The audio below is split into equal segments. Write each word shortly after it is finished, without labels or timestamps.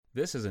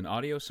This is an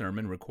audio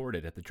sermon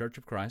recorded at the Church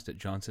of Christ at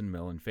Johnson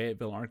Mill in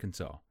Fayetteville,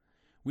 Arkansas.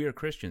 We are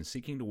Christians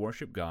seeking to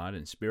worship God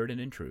in spirit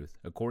and in truth,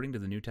 according to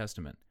the New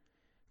Testament.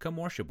 Come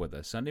worship with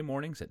us Sunday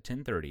mornings at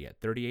 10:30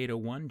 at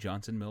 3801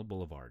 Johnson Mill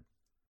Boulevard.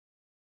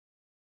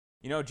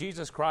 You know,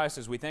 Jesus Christ,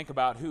 as we think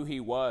about who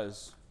He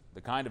was, the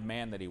kind of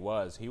man that He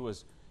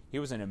was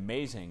an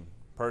amazing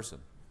person.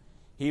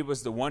 He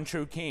was the one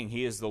true King.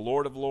 He is the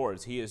Lord of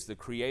Lords. He is the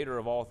Creator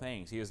of all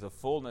things. He is the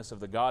fullness of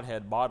the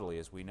Godhead bodily,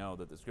 as we know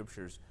that the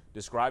Scriptures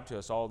describe to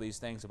us all these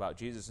things about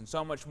Jesus, and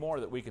so much more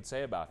that we could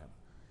say about Him.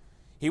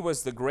 He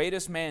was the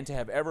greatest man to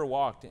have ever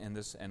walked in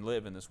this and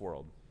live in this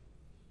world.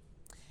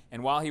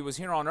 And while He was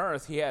here on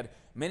earth, He had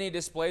many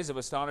displays of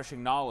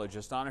astonishing knowledge,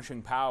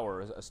 astonishing power,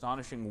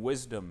 astonishing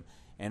wisdom,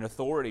 and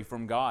authority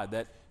from God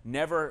that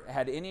never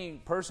had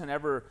any person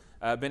ever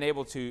been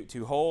able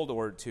to hold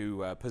or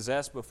to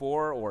possess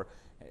before, or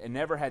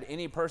never had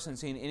any person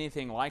seen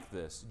anything like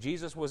this.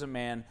 Jesus was a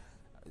man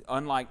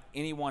unlike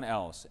anyone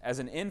else. As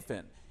an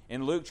infant,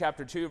 in Luke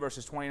chapter 2,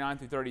 verses 29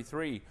 through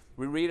 33,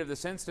 we read of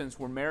this instance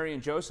where Mary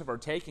and Joseph are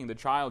taking the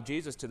child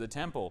Jesus to the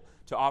temple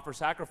to offer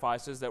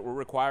sacrifices that were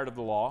required of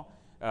the law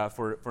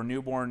for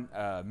newborn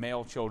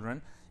male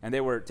children, and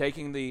they were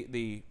taking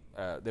him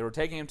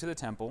to the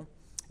temple,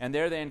 and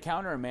there they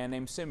encounter a man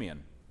named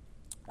Simeon.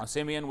 Now,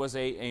 Simeon was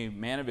a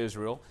man of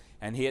Israel,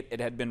 and it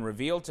had been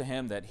revealed to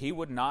him that he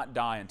would not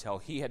die until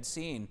he had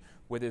seen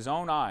with his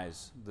own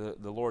eyes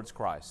the Lord's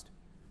Christ.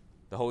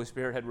 The Holy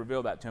Spirit had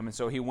revealed that to him, and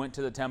so he went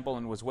to the temple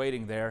and was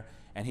waiting there,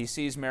 and he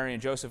sees Mary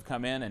and Joseph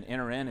come in and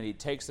enter in, and he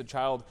takes the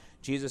child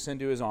Jesus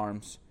into his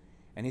arms,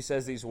 and he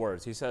says these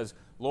words. He says,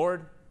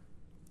 "Lord,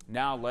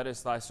 now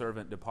lettest thy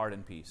servant depart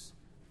in peace,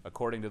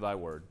 according to thy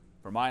word.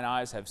 For mine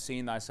eyes have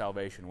seen thy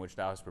salvation, which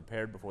thou hast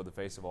prepared before the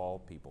face of all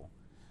people,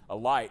 a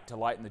light to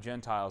lighten the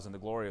Gentiles and the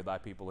glory of thy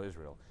people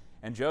Israel."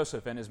 And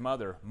Joseph and his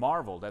mother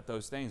marveled at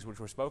those things which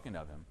were spoken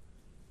of him.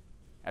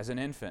 As an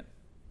infant,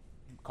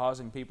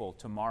 causing people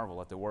to marvel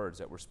at the words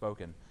that were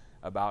spoken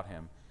about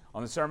him.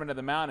 On the Sermon on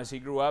the Mount, as he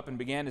grew up and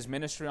began his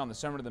ministry on the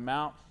Sermon on the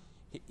Mount,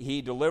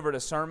 he delivered a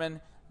sermon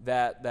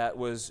that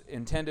was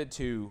intended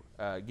to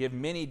give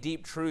many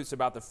deep truths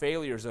about the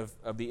failures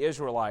of the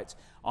Israelites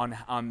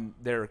on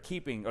their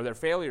keeping, or their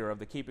failure of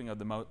the keeping of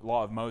the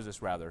law of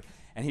Moses, rather.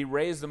 And he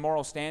raised the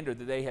moral standard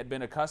that they had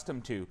been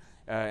accustomed to,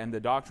 and the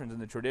doctrines and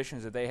the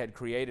traditions that they had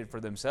created for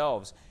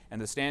themselves,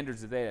 and the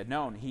standards that they had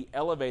known. He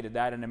elevated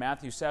that into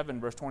Matthew 7,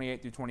 verse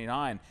 28 through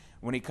 29.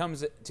 When he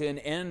comes to an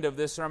end of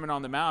this Sermon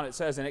on the Mount, it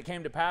says, "And it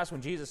came to pass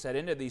when Jesus had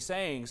ended these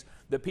sayings,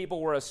 the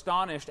people were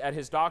astonished at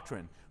his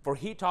doctrine, for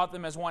he taught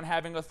them as one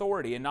having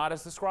authority, and not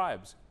as the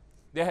scribes."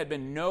 There had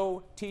been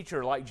no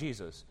teacher like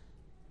Jesus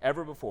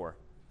ever before.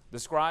 The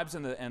scribes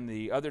and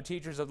the other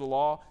teachers of the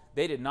law,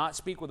 they did not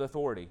speak with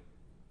authority.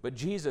 But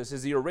Jesus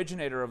is the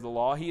originator of the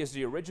law. He is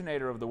the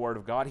originator of the Word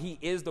of God. He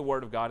is the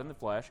Word of God in the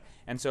flesh.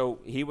 And so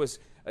he was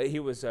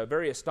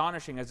very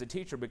astonishing as a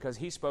teacher, because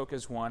he spoke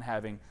as one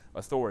having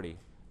authority,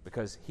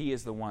 because he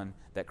is the one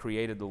that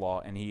created the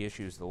law and he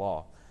issues the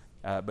law.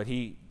 But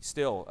he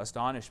still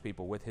astonished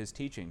people with his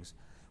teachings,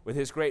 with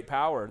his great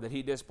power that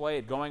he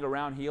displayed, going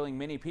around healing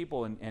many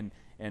people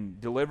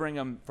and delivering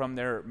them from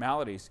their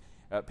maladies.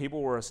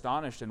 People were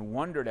astonished and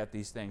wondered at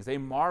these things. They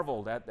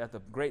marveled at the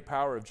great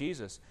power of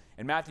Jesus.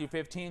 In Matthew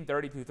 15,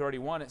 30 through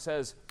 31, it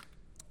says,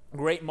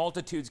 "Great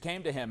multitudes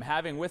came to him,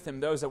 having with him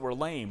those that were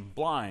lame,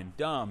 blind,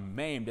 dumb,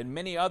 maimed, and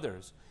many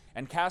others,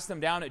 and cast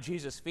them down at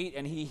Jesus' feet,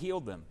 and he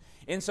healed them.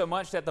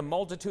 Insomuch that the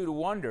multitude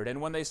wondered,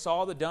 and when they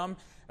saw the dumb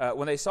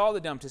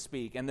to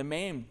speak, and the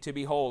maimed to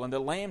be whole, and the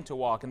lame to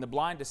walk, and the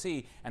blind to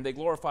see, and they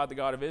glorified the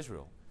God of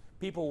Israel."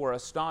 People were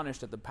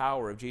astonished at the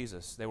power of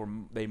Jesus.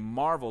 They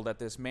marveled at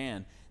this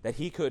man, that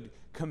he could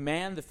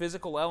command the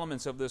physical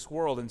elements of this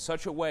world in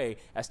such a way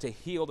as to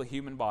heal the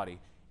human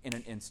body in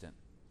an instant.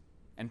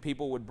 And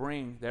people would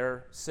bring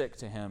their sick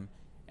to him,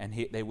 and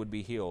they would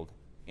be healed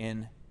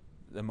in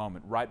the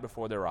moment, right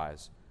before their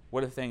eyes.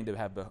 What a thing to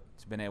have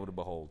been able to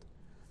behold.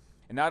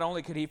 And not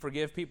only could he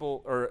forgive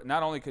people, or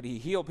not only could he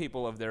heal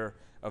people of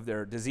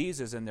their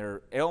diseases and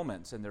their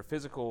ailments and their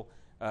physical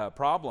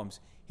problems,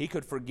 he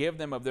could forgive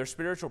them of their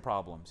spiritual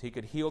problems. He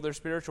could heal their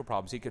spiritual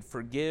problems. He could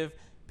forgive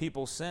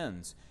people's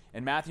sins.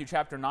 In Matthew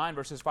chapter 9,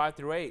 verses 5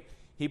 through 8,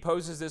 he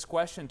poses this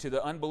question to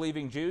the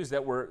unbelieving Jews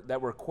that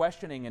were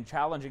questioning and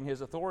challenging his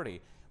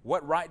authority.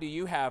 What right do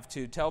you have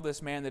to tell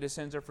this man that his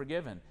sins are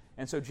forgiven?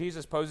 And so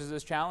Jesus poses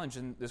this challenge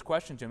and this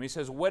question to him. He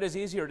says, "What is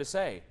easier to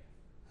say?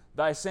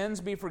 Thy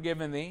sins be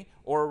forgiven thee,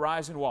 or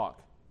arise and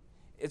walk?"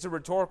 It's a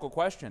rhetorical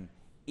question.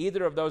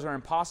 Either of those are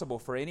impossible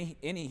for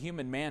any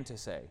human man to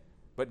say.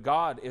 But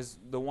God is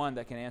the one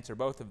that can answer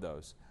both of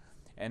those.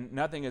 And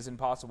nothing is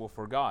impossible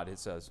for God, it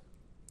says.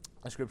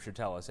 The Scripture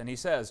tells us. And he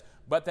says,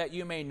 "But that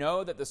you may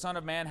know that the Son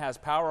of Man has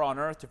power on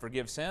earth to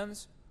forgive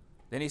sins,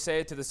 then he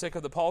saith to the sick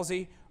of the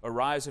palsy,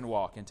 Arise and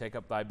walk, and take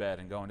up thy bed,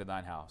 and go into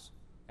thine house.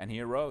 And he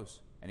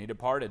arose, and he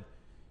departed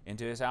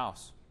into his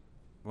house.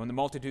 When the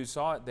multitude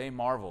saw it, they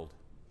marveled,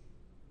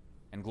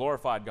 and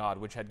glorified God,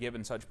 which had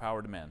given such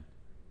power to men."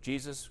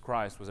 Jesus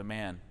Christ was a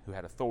man who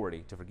had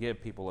authority to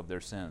forgive people of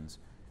their sins.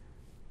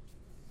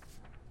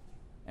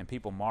 and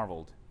people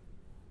marveled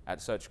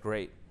at such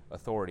great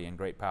authority and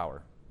great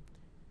power.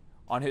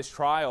 On his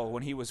trial,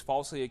 when he was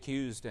falsely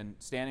accused and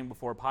standing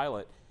before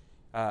Pilate,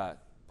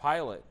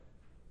 Pilate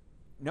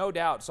no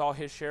doubt saw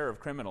his share of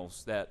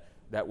criminals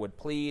that would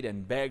plead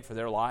and beg for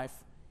their life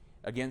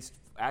against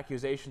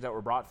accusations that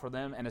were brought for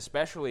them, and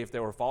especially if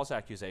there were false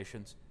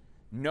accusations.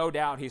 No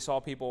doubt he saw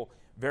people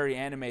very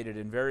animated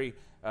and very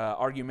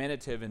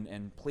argumentative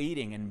and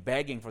pleading and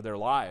begging for their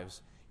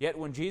lives. Yet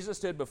when Jesus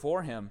stood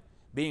before him,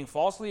 being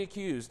falsely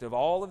accused of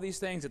all of these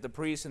things that the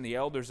priests and the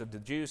elders of the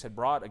Jews had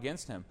brought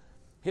against him,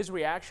 his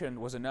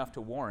reaction was enough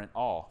to warrant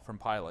awe from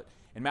Pilate.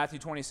 In Matthew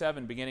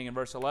 27, beginning in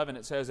verse 11,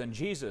 it says, "And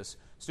Jesus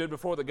stood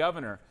before the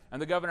governor,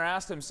 and the governor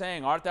asked him,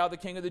 saying, Art thou the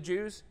king of the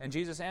Jews? And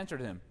Jesus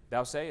answered him,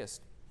 Thou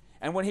sayest.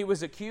 And when he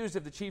was accused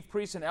of the chief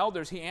priests and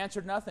elders, he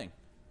answered nothing.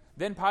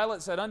 Then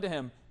Pilate said unto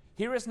him,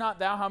 Hearest not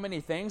thou how many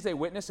things they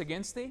witness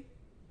against thee?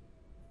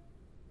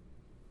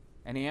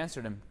 And he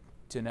answered him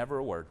to never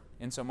a word,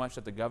 insomuch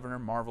that the governor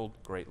marveled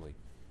greatly."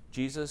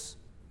 Jesus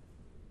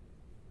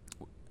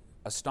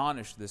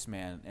astonished this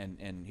man,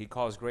 and he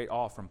caused great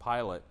awe from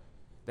Pilate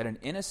that an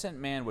innocent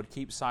man would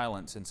keep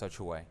silence in such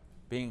a way,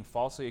 being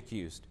falsely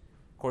accused.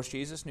 Of course,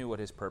 Jesus knew what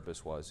his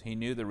purpose was. He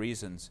knew the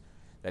reasons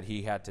that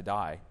he had to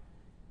die.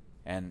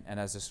 And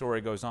as the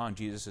story goes on,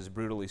 Jesus is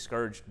brutally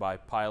scourged by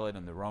Pilate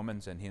and the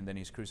Romans, and then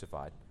he's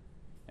crucified.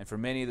 And for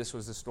many, this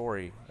was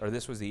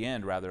the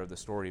end, rather, of the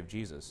story of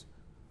Jesus.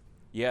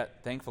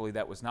 Yet, thankfully,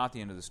 that was not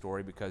the end of the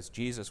story, because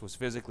Jesus was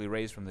physically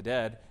raised from the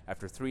dead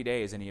after 3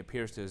 days, and he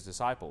appears to his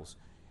disciples.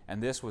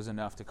 And this was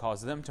enough to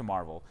cause them to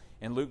marvel.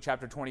 In Luke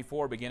chapter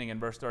 24, beginning in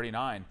verse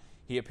 39,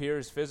 he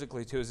appears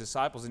physically to his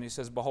disciples, and he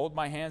says, "Behold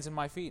my hands and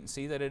my feet, and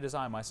see that it is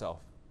I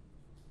myself.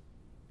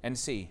 And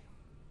see,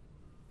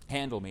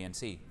 handle me and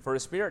see. For a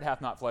spirit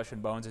hath not flesh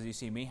and bones, as ye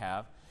see me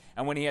have."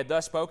 And when he had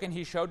thus spoken,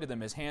 he showed to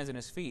them his hands and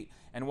his feet.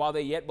 And while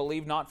they yet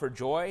believed not for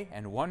joy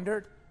and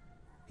wondered,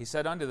 he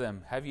said unto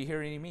them, "Have ye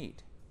here any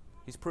meat?"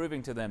 He's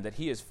proving to them that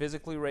he is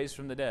physically raised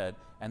from the dead,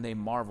 and they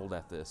marveled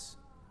at this.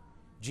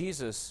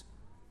 Jesus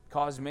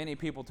caused many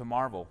people to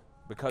marvel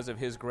because of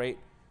his great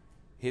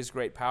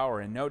power.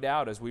 And no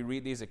doubt, as we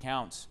read these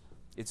accounts,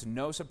 it's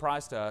no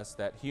surprise to us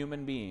that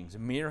human beings,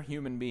 mere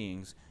human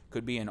beings,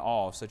 could be in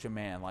awe of such a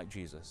man like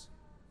Jesus.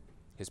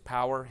 His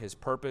power, his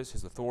purpose,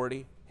 his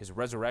authority, his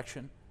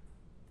resurrection.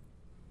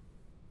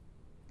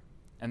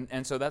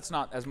 And so that's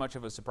not as much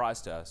of a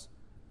surprise to us.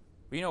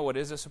 But you know what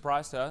is a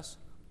surprise to us?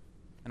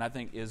 And I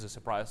think is a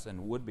surprise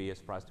and would be a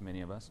surprise to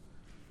many of us,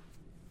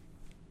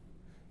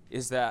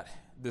 is that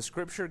the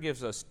Scripture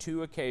gives us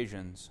 2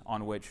 occasions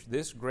on which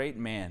this great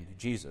man,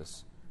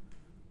 Jesus,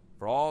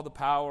 for all the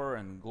power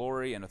and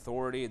glory and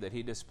authority that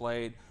he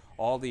displayed,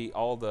 all the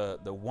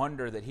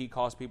wonder that he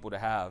caused people to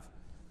have,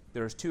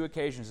 there's 2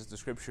 occasions that the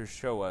Scriptures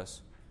show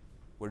us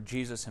where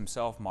Jesus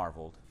himself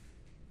marveled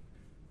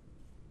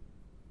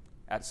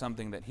at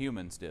something that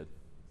humans did.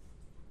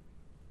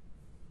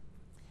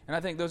 And I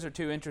think those are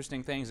 2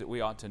 interesting things that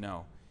we ought to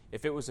know.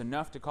 If it was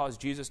enough to cause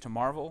Jesus to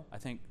marvel, I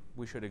think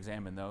we should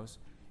examine those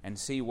and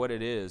see what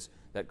it is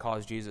that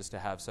caused Jesus to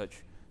have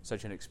such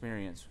an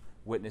experience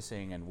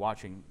witnessing and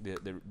watching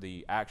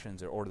the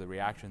actions or the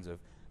reactions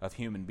of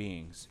human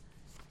beings.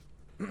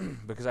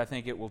 Because I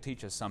think it will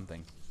teach us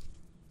something.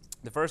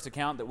 The first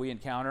account that we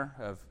encounter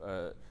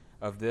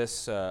of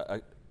this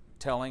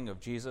telling of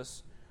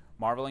Jesus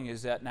marveling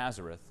is at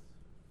Nazareth.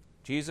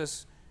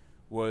 Jesus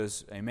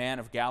was a man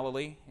of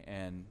Galilee,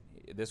 and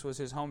this was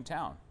his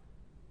hometown.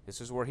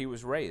 This is where he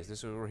was raised.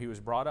 This is where he was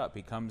brought up.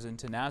 He comes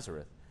into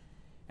Nazareth.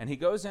 And he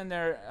goes in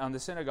there on the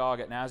synagogue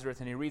at Nazareth,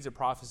 and he reads a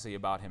prophecy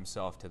about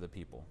himself to the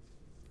people.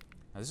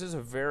 Now, this is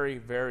a very,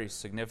 very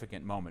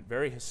significant moment,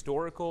 very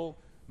historical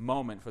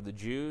moment for the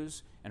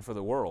Jews and for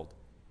the world.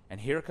 And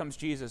here comes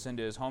Jesus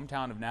into his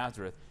hometown of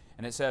Nazareth,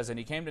 and it says, "And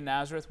he came to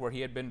Nazareth where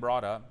he had been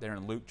brought up," there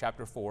in Luke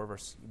chapter 4,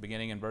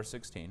 beginning in verse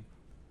 16.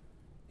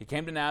 "He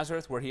came to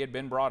Nazareth where he had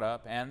been brought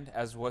up, and,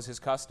 as was his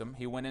custom,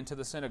 he went into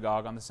the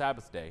synagogue on the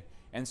Sabbath day,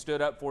 and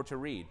stood up for to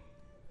read.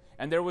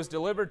 And there was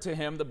delivered to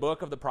him the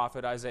book of the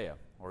prophet Isaiah,"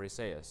 or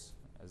Esaias,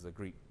 as the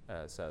Greek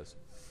says.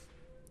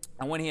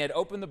 "And when he had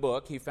opened the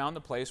book, he found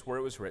the place where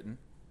it was written,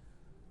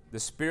 The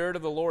Spirit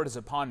of the Lord is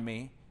upon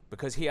me,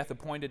 because he hath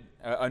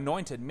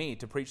anointed me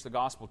to preach the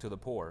gospel to the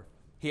poor.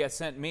 He hath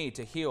sent me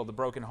to heal the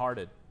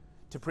brokenhearted,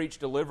 to preach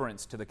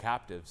deliverance to the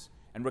captives,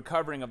 and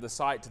recovering of the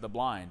sight to the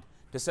blind,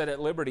 to set at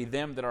liberty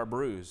them that are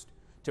bruised,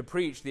 to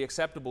preach the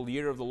acceptable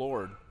year of the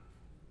Lord."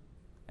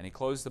 And he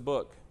closed the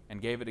book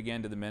and gave it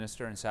again to the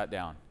minister and sat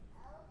down.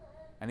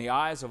 And the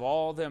eyes of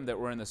all them that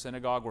were in the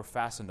synagogue were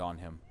fastened on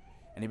him.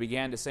 And he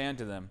began to say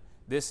unto them,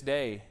 "This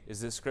day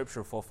is this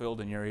scripture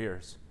fulfilled in your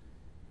ears."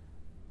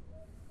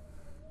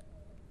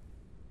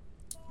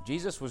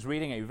 Jesus was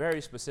reading a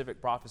very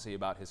specific prophecy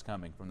about his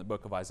coming from the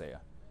book of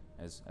Isaiah,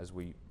 as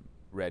we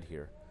read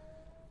here.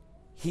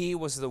 He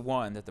was the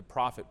one that the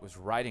prophet was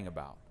writing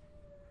about.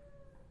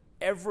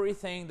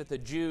 Everything that the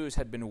Jews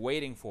had been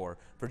waiting for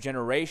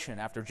generation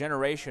after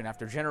generation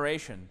after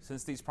generation,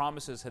 since these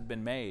promises had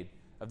been made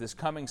of this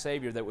coming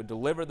Savior that would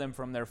deliver them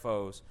from their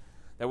foes,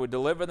 that would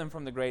deliver them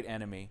from the great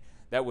enemy,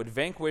 that would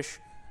vanquish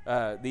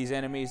these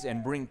enemies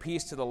and bring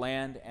peace to the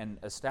land and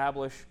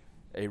establish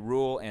a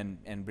rule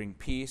and bring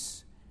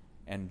peace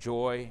and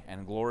joy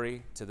and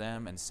glory to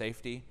them and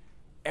safety.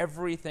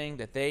 Everything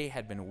that they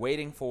had been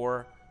waiting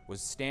for was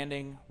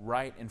standing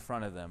right in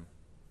front of them,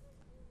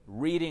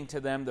 reading to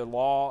them the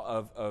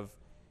law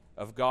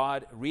of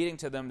God, reading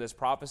to them this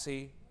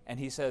prophecy, and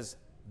he says,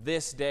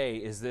 this day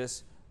is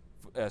this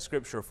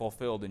scripture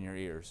fulfilled in your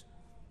ears.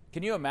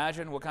 Can you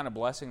imagine what kind of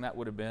blessing that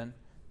would have been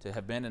to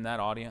have been in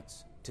that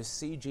audience? To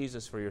see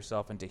Jesus for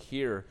yourself and to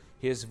hear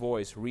his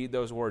voice, read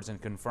those words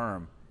and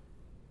confirm,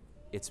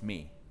 it's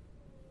me.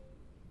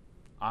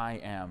 I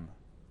am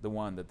the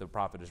one that the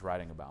prophet is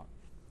writing about.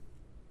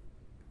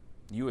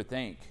 You would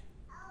think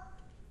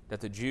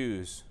that the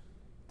Jews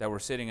that were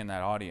sitting in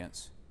that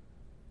audience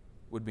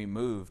would be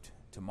moved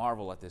to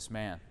marvel at this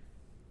man.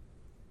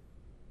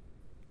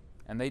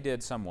 And they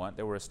did somewhat.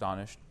 They were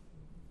astonished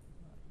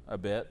a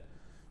bit.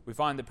 We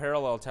find the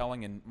parallel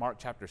telling in Mark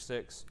chapter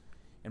 6.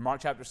 In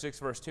Mark chapter 6,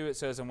 verse 2, it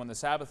says, "And when the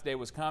Sabbath day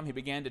was come, he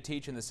began to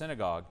teach in the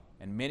synagogue,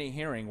 and many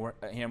hearing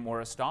him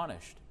were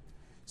astonished,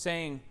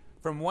 saying,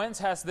 From whence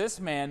has this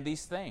man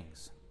these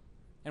things?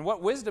 And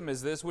what wisdom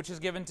is this which is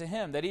given to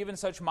him, that even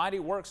such mighty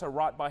works are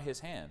wrought by his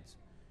hands?"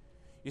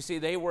 You see,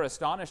 they were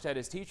astonished at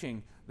his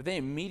teaching, but they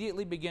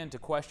immediately began to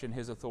question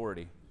his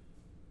authority.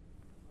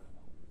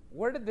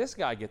 Where did this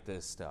guy get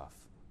this stuff?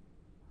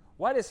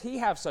 Why does he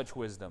have such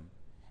wisdom?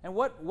 And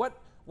what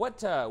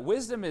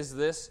wisdom is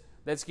this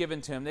that's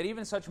given to him, that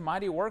even such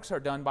mighty works are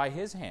done by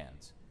his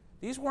hands?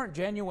 These weren't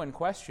genuine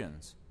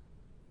questions.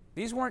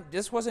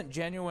 This wasn't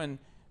genuine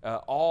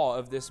awe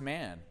of this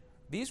man.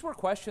 These were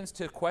questions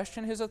to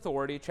question his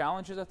authority,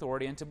 challenge his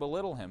authority, and to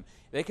belittle him.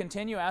 They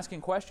continue asking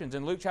questions.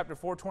 In Luke chapter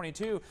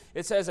 4:22,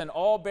 it says, "And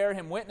all bare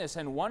him witness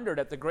and wondered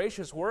at the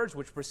gracious words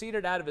which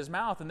proceeded out of his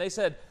mouth. And they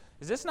said,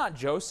 Is this not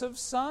Joseph's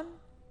son?"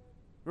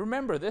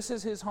 Remember, this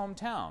is his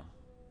hometown.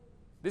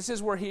 This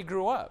is where he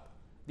grew up.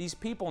 These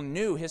people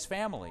knew his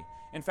family.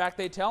 In fact,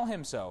 they tell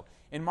him so.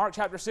 In Mark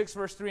chapter 6,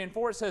 verse 3 and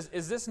 4, it says,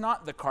 "Is this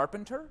not the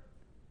carpenter,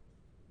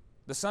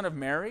 the son of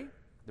Mary,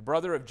 the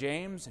brother of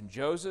James and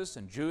Joseph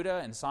and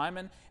Judah and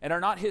Simon? And are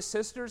not his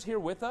sisters here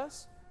with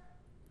us?"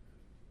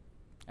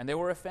 And they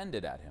were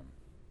offended at him.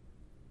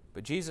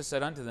 But Jesus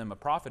said unto them, "A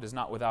prophet is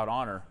not without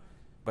honor,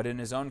 but in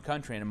his own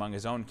country and among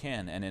his own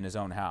kin and in his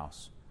own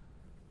house."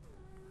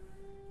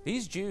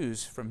 These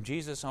Jews from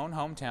Jesus' own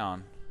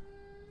hometown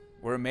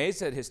were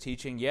amazed at his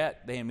teaching,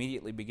 yet they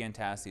immediately began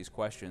to ask these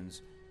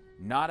questions,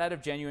 not out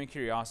of genuine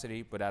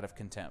curiosity, but out of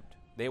contempt.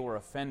 They were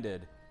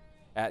offended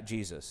at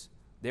Jesus.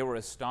 They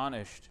were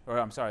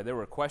they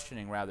were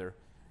questioning,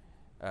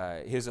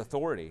 his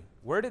authority.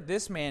 Where did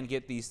this man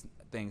get these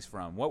things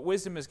from? What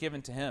wisdom is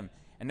given to him?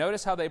 And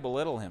notice how they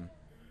belittle him.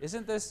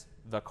 Isn't this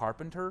the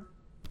carpenter?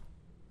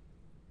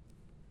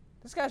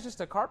 This guy's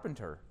just a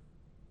carpenter.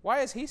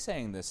 Why is he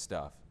saying this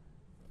stuff?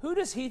 Who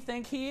does he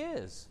think he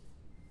is?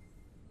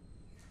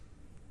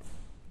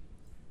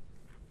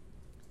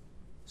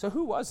 So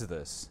who was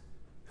this?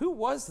 Who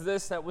was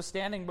this that was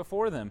standing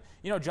before them?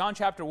 John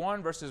chapter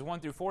 1, verses 1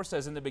 through 4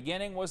 says, "In the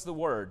beginning was the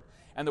Word,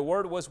 and the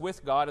Word was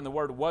with God, and the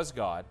Word was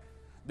God.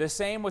 The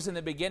same was in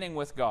the beginning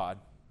with God.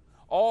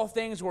 All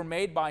things were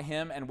made by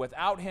him, and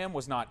without him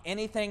was not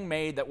anything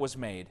made that was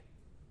made.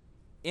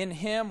 In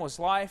him was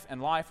life,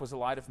 and life was the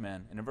light of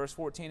men." And in verse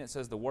 14 it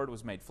says, "The Word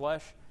was made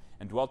flesh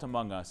and dwelt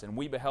among us, and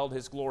we beheld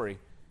his glory."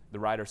 The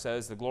writer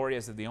says, "The glory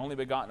as of the only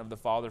begotten of the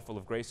Father, full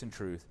of grace and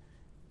truth."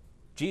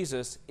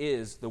 Jesus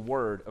is the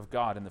Word of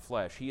God in the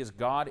flesh. He is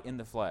God in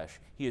the flesh.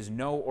 He is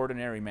no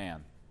ordinary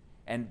man.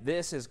 And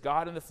this is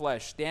God in the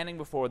flesh standing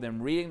before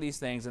them, reading these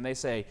things, and they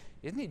say,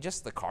 "Isn't he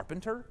just the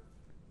carpenter?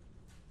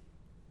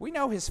 We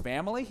know his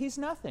family. He's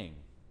nothing.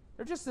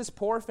 They're just this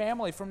poor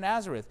family from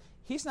Nazareth.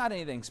 He's not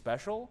anything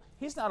special.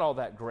 He's not all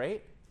that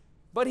great."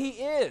 But he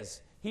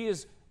is. He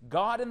is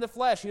God in the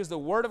flesh. He is the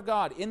Word of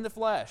God in the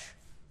flesh.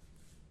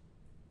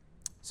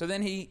 So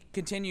then he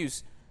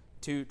continues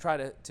to try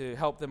to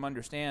help them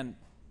understand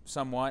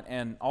somewhat,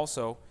 and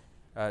also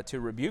to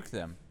rebuke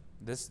them.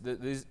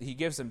 He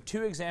gives them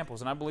two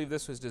examples, and I believe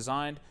this was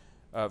designed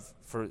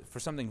for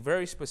something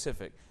very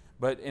specific.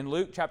 But in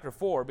Luke chapter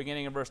 4,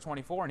 beginning in verse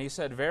 24, "And he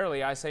said,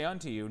 Verily I say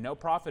unto you, no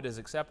prophet is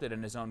accepted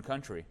in his own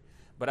country.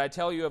 But I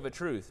tell you of a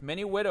truth,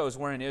 many widows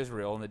were in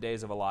Israel in the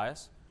days of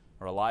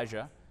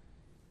Elijah,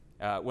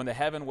 when the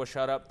heaven was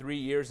shut up 3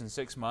 years and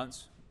 6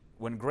 months,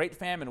 when great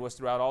famine was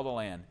throughout all the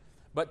land.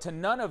 But to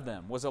none of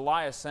them was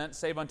Elias sent,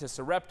 save unto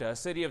Sarepta, a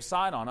city of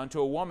Sidon,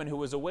 unto a woman who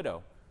was a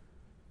widow.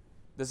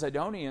 The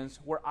Zidonians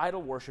were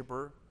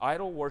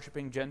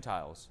idol-worshiping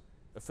Gentiles,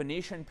 a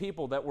Phoenician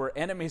people that were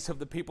enemies of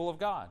the people of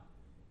God.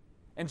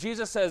 And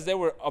Jesus says there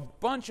were a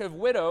bunch of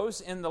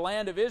widows in the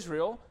land of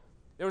Israel.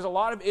 There was a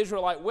lot of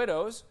Israelite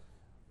widows,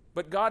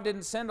 but God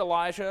didn't send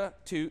Elijah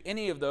to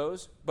any of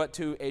those, but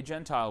to a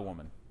Gentile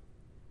woman.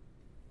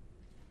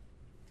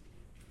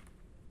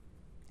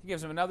 He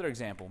gives them another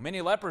example.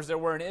 Many lepers there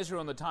were in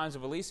Israel in the times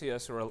of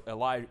Eliseus, or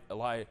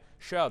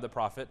Elisha the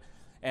prophet,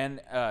 and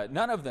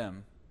none of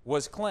them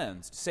was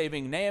cleansed,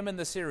 saving Naaman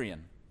the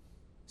Syrian.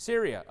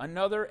 Syria,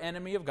 another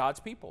enemy of God's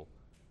people.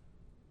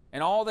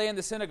 And all they in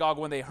the synagogue,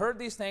 when they heard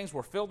these things,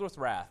 were filled with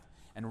wrath,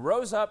 and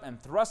rose up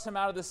and thrust him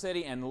out of the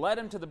city, and led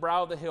him to the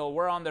brow of the hill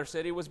whereon their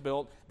city was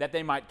built, that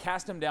they might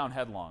cast him down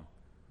headlong.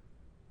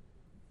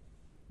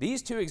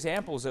 These two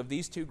examples of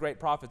these two great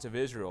prophets of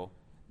Israel,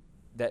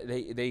 that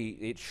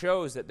it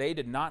shows that they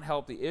did not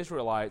help the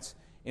Israelites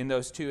in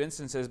those two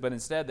instances, but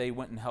instead they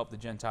went and helped the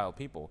Gentile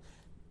people,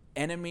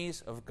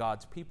 enemies of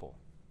God's people.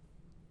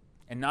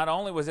 And not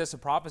only was this a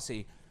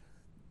prophecy,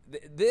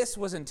 this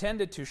was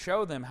intended to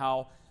show them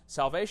how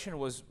salvation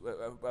was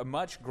a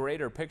much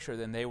greater picture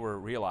than they were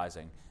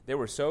realizing. They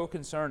were so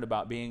concerned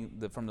about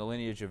being from the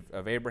lineage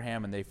of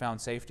Abraham, and they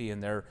found safety in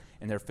their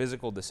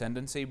physical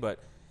descendancy, but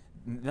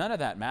none of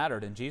that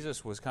mattered, and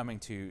Jesus was coming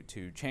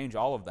to change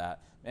all of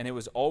that. And it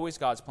was always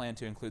God's plan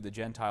to include the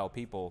Gentile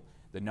people,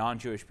 the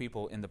non-Jewish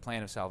people, in the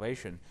plan of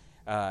salvation.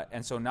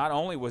 And so not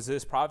only was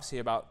this prophecy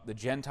about the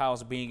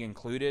Gentiles being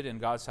included in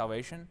God's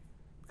salvation,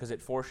 because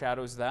it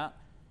foreshadows that,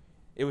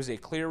 it was a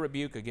clear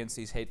rebuke against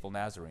these hateful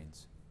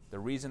Nazarenes. The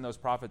reason those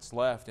prophets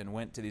left and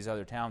went to these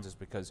other towns is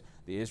because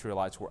the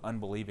Israelites were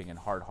unbelieving and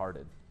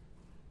hard-hearted.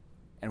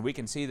 And we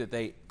can see that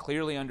they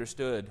clearly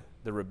understood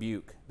the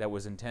rebuke that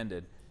was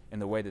intended in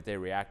the way that they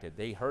reacted.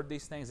 They heard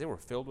these things, they were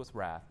filled with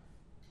wrath.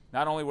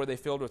 Not only were they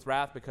filled with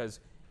wrath because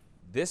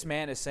this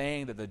man is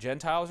saying that the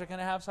Gentiles are going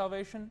to have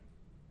salvation,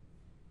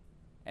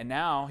 and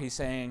now he's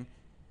saying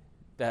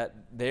that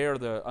they're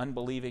the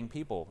unbelieving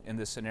people in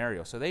this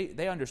scenario. So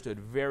they understood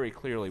very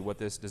clearly what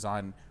these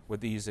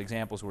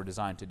examples were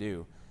designed to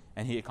do.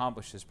 And he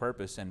accomplished his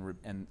purpose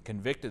and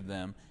convicted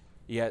them,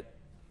 yet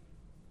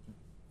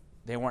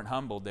they weren't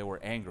humbled, they were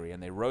angry.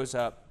 And they rose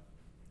up,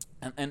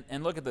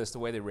 and look at this, the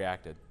way they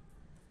reacted.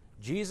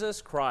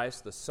 Jesus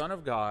Christ, the Son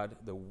of God,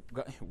 the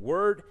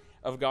Word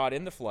of God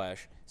in the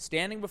flesh,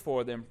 standing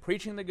before them,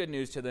 preaching the good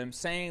news to them,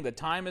 saying, "The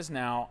time is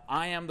now,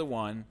 I am the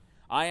one,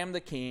 I am the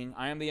King,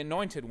 I am the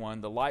anointed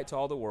one, the light to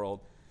all the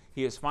world."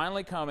 He has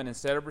finally come, and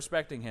instead of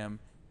respecting him,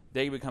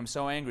 they become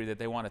so angry that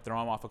they want to throw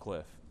him off a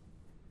cliff.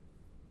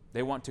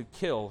 They want to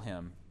kill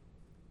him.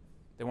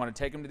 They want to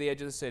take him to the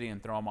edge of the city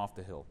and throw him off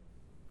the hill.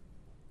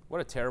 What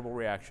a terrible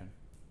reaction.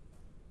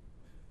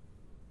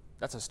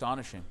 That's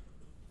astonishing.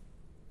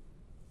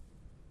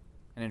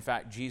 And in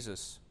fact,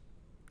 Jesus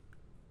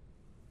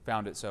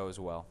found it so as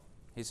well.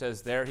 He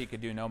says there he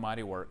could do no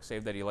mighty work,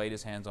 save that he laid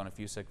his hands on a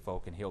few sick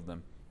folk and healed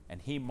them.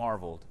 And he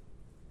marveled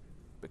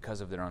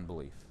because of their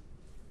unbelief.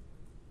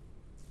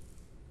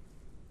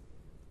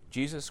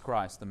 Jesus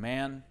Christ, the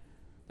man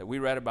that we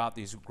read about,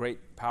 these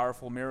great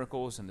powerful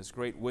miracles and this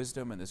great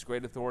wisdom and this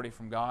great authority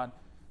from God,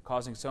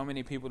 causing so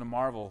many people to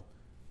marvel,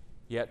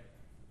 yet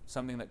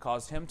something that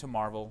caused him to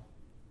marvel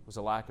was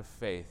a lack of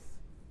faith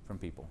from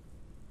people.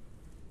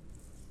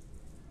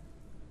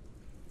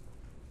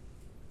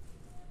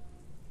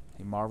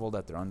 He marveled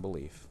at their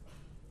unbelief.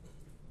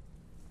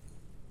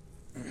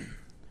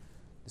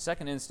 The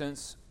second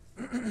instance,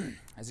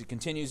 as he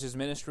continues his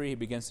ministry, he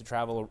begins to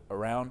travel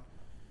around,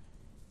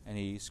 and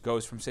he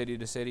goes from city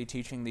to city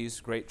teaching these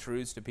great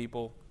truths to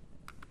people,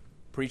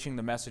 preaching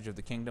the message of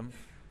the kingdom.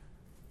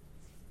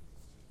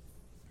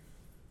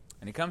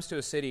 And he comes to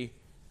a city,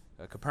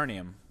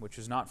 Capernaum, which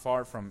is not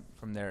far from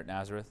there at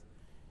Nazareth,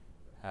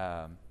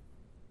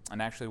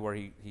 and actually where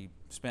he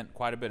spent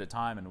quite a bit of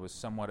time and was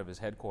somewhat of his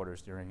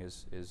headquarters during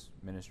his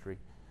ministry.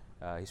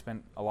 He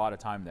spent a lot of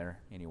time there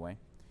anyway.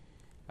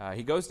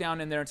 He goes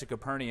down in there into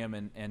Capernaum,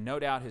 and no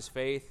doubt his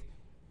faith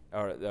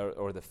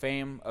or the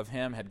fame of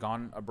him had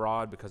gone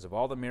abroad because of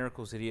all the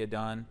miracles that he had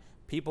done.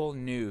 People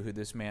knew who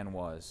this man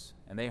was,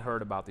 and they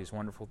heard about these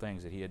wonderful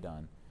things that he had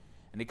done.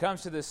 And he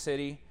comes to this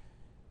city,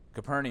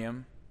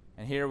 Capernaum,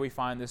 and here we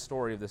find this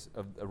story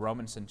of a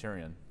Roman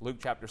centurion. Luke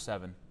chapter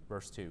 7,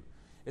 verse 2.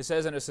 It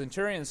says, "And a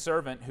centurion's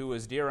servant who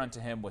was dear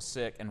unto him was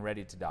sick and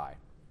ready to die.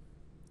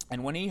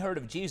 And when he heard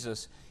of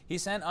Jesus, he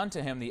sent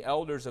unto him the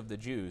elders of the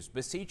Jews,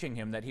 beseeching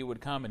him that he would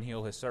come and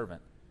heal his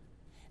servant.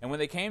 And when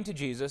they came to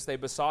Jesus, they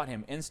besought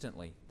him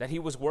instantly that he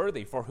was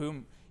worthy for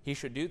whom he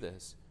should do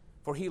this.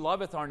 For he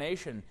loveth our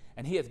nation,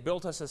 and he hath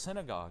built us a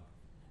synagogue."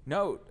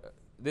 Note,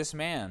 this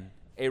man,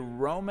 a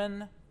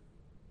Roman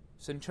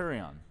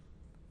centurion.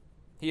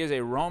 He is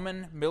a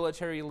Roman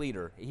military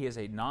leader. He is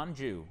a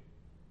non-Jew.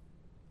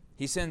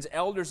 He sends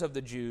elders of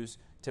the Jews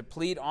to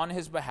plead on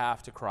his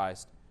behalf to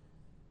Christ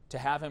to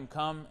have him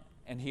come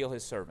and heal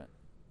his servant.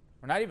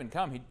 Or not even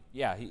come,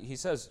 he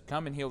says,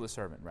 "Come and heal the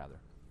servant," rather.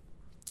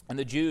 And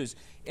the Jews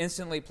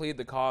instantly plead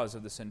the cause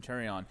of the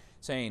centurion,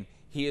 saying,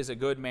 "He is a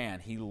good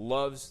man. He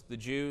loves the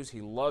Jews.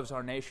 He loves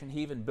our nation.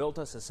 He even built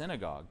us a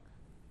synagogue."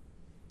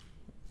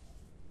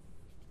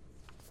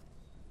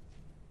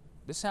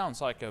 This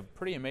sounds like a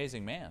pretty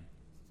amazing man.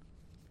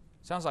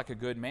 Sounds like a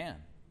good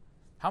man.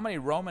 How many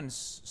Roman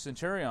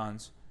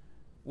centurions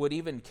would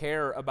even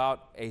care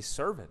about a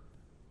servant?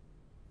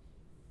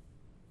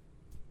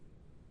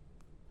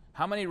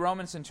 How many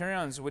Roman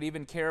centurions would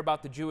even care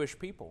about the Jewish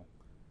people?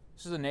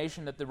 This is a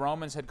nation that the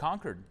Romans had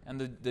conquered, and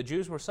the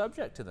Jews were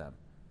subject to them.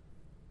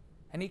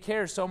 And he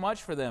cares so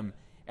much for them.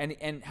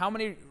 And how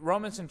many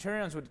Roman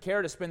centurions would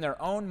care to spend their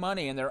own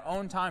money and their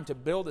own time to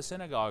build a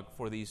synagogue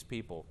for these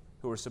people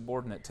who were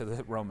subordinate to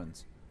the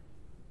Romans?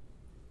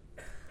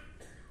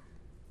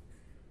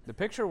 The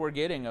picture we're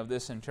getting of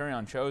this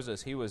centurion shows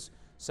us he was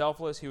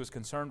selfless. He was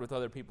concerned with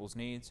other people's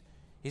needs.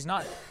 He's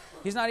not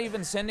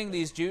even sending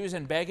these Jews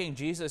and begging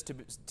Jesus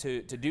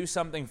to do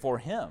something for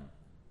him.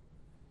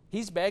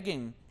 He's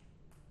begging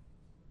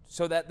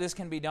so that this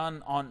can be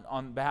done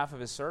on behalf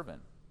of his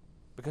servant,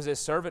 because his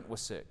servant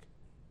was sick.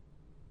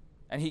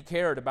 And he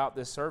cared about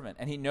this servant,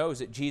 and he knows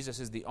that Jesus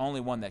is the only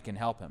one that can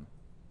help him.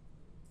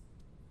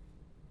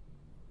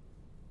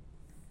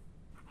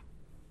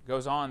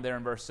 Goes on there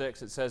in verse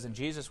 6, it says, "And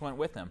Jesus went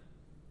with him.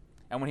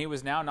 And when he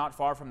was now not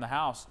far from the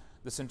house,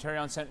 the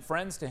centurion sent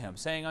friends to him,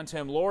 saying unto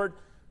him, Lord,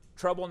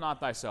 trouble not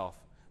thyself,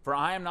 for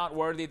I am not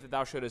worthy that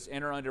thou shouldest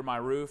enter under my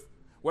roof.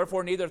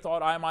 Wherefore neither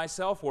thought I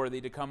myself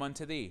worthy to come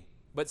unto thee.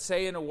 But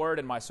say in a word,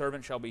 and my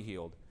servant shall be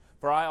healed.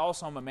 For I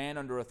also am a man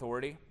under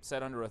authority,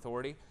 set under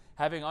authority,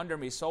 having under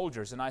me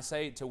soldiers, and I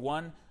say to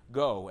one,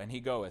 Go, and he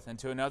goeth, and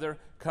to another,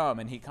 Come,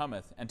 and he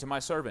cometh, and to my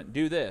servant,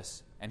 Do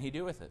this, and he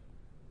doeth it."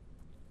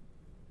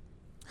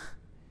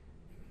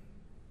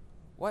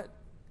 What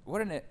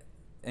an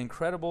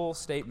incredible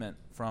statement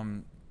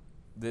from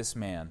this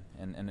man,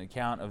 and an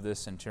account of this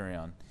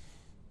centurion.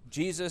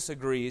 Jesus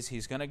agrees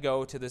he's going to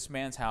go to this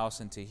man's house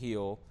and to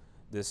heal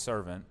this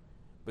servant.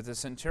 But the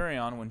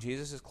centurion, when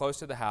Jesus is close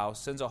to the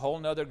house, sends a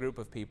whole other group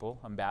of people,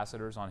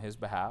 ambassadors on his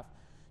behalf,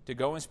 to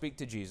go and speak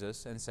to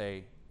Jesus and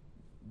say,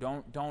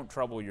 don't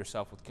trouble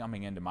yourself with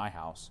coming into my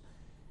house.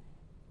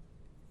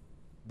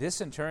 This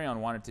centurion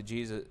wanted to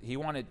Jesus,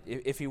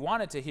 if he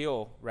wanted to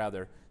heal,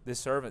 rather, this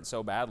servant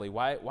so badly,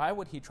 why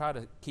would he try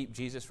to keep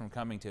Jesus from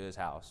coming to his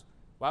house?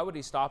 Why would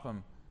he stop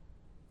him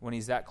when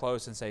he's that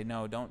close and say,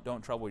 no,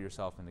 don't trouble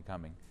yourself into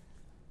coming?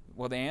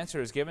 Well, the answer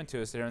is given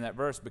to us there in that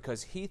verse,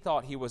 because he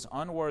thought he was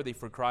unworthy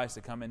for Christ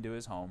to come into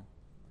his home.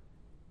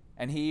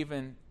 And he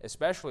even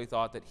especially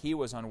thought that he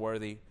was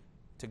unworthy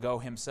to go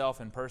himself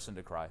in person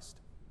to Christ.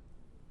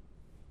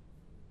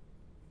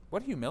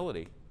 What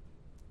humility.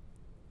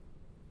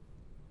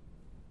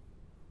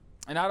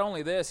 And not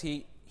only this,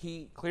 he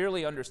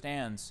clearly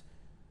understands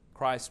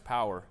Christ's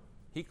power.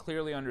 He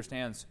clearly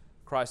understands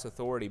Christ's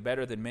authority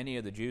better than many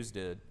of the Jews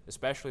did,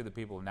 especially the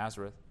people of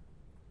Nazareth.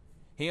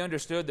 He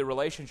understood the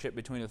relationship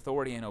between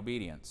authority and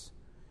obedience.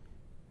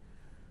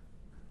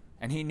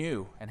 And he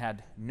knew and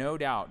had no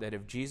doubt that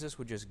if Jesus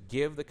would just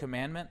give the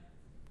commandment,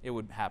 it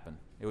would happen.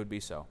 It would be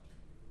so.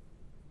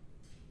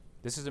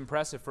 This is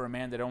impressive for a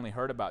man that only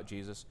heard about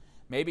Jesus.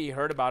 Maybe he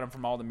heard about him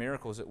from all the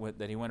miracles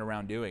that he went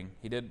around doing.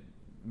 He did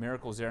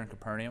miracles there in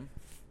Capernaum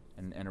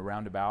and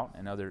around about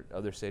in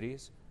other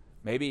cities.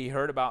 Maybe he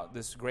heard about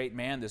this great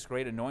man, this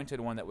great anointed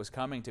one that was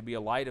coming to be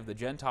a light of the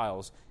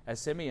Gentiles. As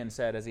Simeon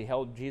said as he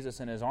held Jesus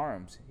in his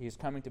arms, he's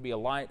coming to be a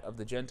light of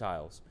the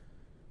Gentiles.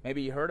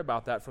 Maybe he heard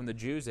about that from the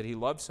Jews that he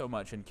loved so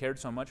much and cared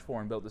so much for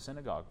and built the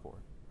synagogue for.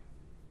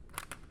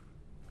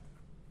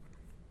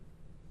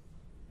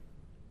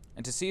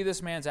 And to see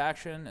this man's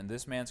action and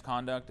this man's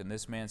conduct and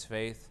this man's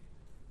faith,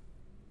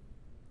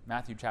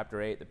 Matthew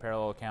chapter 8, the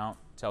parallel account,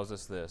 tells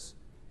us this,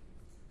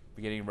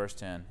 beginning in verse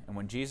 10. "And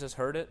when Jesus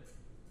heard it,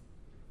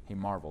 he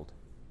marveled.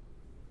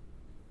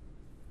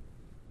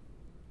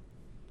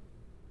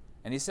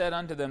 And he said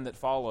unto them that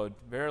followed,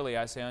 Verily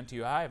I say unto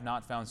you, I have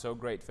not found so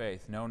great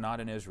faith, no, not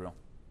in Israel.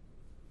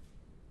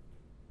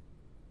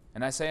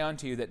 And I say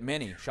unto you that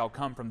many shall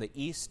come from the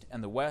east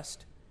and the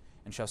west,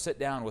 and shall sit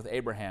down with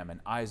Abraham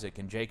and Isaac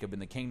and Jacob in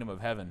the kingdom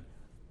of heaven.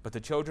 But the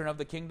children of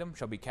the kingdom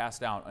shall be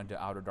cast out unto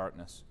outer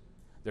darkness.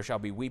 There shall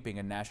be weeping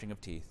and gnashing of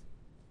teeth.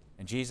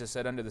 And Jesus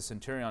said unto the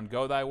centurion,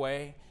 Go thy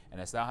way,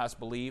 and as thou hast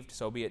believed,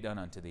 so be it done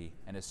unto thee.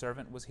 And his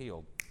servant was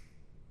healed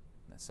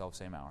in that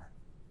selfsame hour."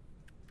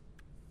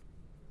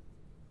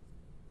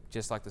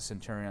 Just like the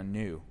centurion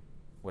knew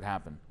would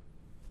happen.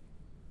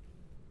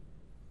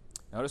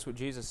 Notice what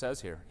Jesus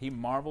says here. He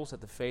marvels at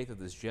the faith of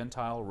this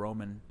Gentile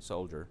Roman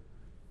soldier,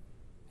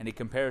 and he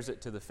compares it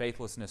to the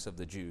faithlessness of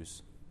the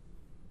Jews.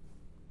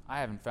 I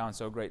haven't found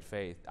so great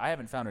faith. I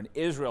haven't found an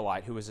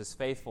Israelite who is as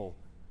faithful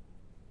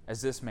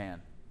as this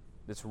man,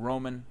 this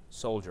Roman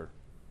soldier.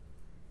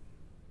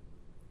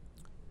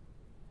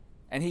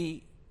 And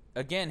he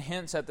again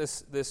hints at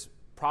this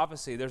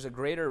prophecy. There's a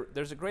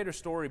greater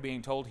story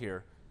being told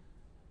here.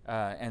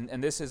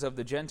 And this is of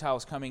the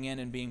Gentiles coming in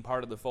and being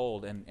part of the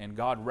fold, and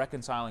God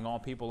reconciling all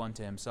people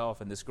unto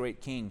himself, and this great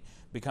king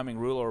becoming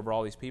ruler over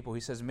all these people.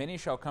 He says, Many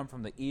shall come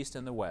from the east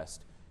and the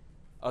west,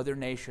 other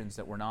nations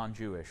that were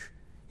non-Jewish.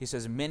 He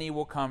says, Many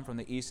will come from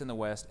the east and the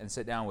west and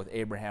sit down with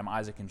Abraham,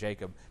 Isaac, and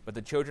Jacob. But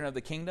the children of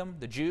the kingdom,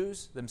 the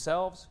Jews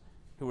themselves,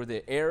 who were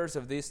the heirs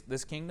of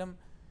this kingdom,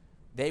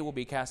 they will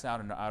be cast out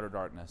into outer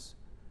darkness.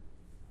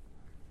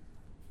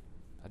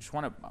 I just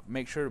want to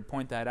make sure to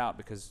point that out,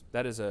 because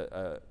that is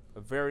a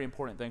very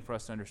important thing for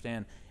us to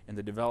understand in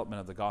the development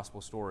of the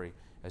gospel story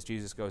as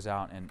Jesus goes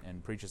out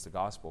and preaches the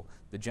gospel.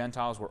 The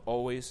Gentiles were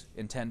always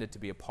intended to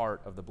be a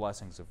part of the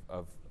blessings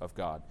of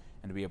God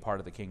and to be a part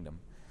of the kingdom.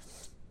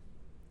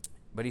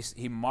 But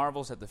he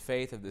marvels at the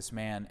faith of this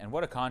man. And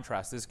what a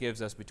contrast this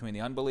gives us between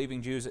the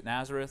unbelieving Jews at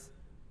Nazareth,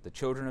 the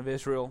children of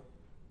Israel,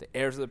 the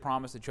heirs of the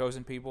promise, the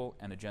chosen people,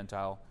 and a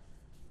Gentile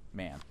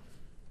man.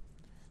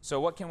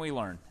 So what can we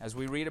learn as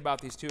we read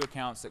about these two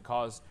accounts that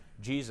cause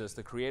Jesus,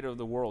 the creator of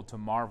the world, to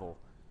marvel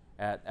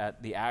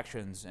at the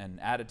actions and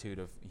attitude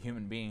of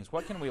human beings?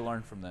 What can we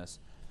learn from this?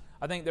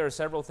 I think there are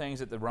several things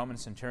that the Roman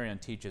centurion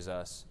teaches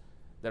us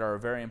that are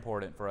very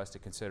important for us to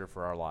consider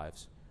for our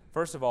lives.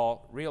 First of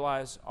all,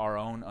 realize our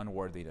own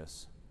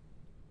unworthiness.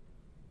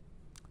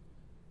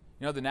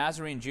 You know, the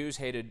Nazarene Jews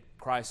hated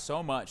Christ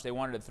so much they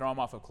wanted to throw him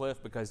off a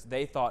cliff because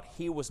they thought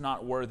he was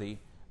not worthy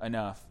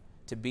enough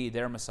to be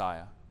their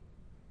Messiah.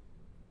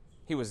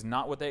 He was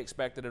not what they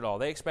expected at all.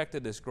 They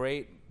expected this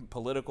great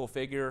political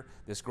figure,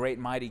 this great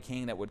mighty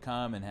king that would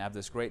come and have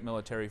this great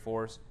military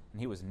force,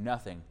 and he was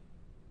nothing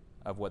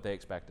of what they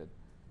expected.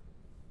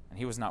 And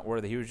he was not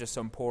worthy. He was just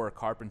some poor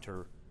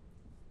carpenter.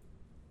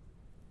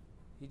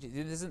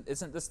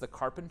 Isn't this the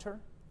carpenter?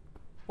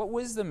 What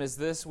wisdom is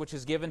this which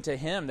is given to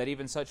him that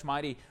even such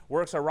mighty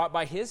works are wrought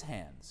by his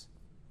hands?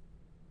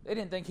 They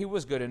didn't think he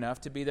was good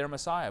enough to be their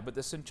Messiah, but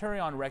the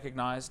centurion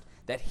recognized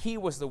that he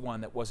was the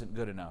one that wasn't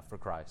good enough for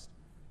Christ.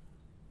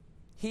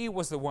 He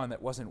was the one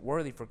that wasn't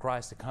worthy for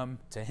Christ to come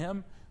to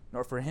him,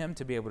 nor for him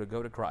to be able to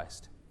go to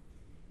Christ.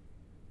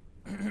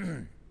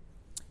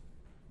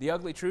 The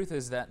ugly truth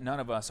is that none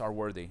of us are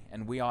worthy,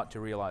 and we ought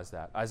to realize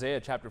that. Isaiah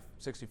chapter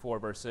 64,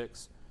 verse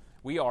 6,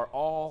 we are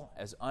all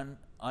as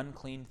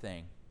unclean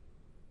thing,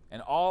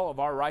 and all of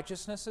our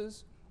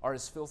righteousnesses are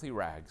as filthy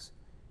rags.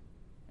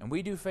 And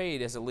we do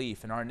fade as a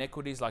leaf, and our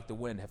iniquities like the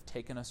wind have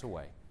taken us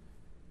away.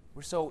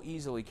 We're so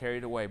easily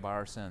carried away by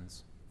our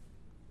sins.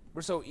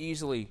 We're so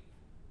easily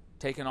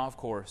taken off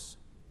course,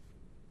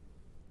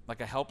 like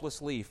a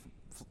helpless leaf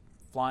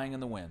flying in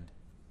the wind.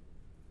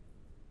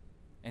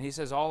 And he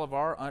says all of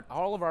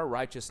our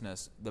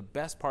righteousness, the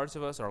best parts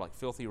of us are like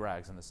filthy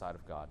rags in the sight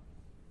of God.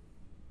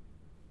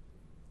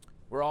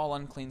 We're all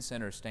unclean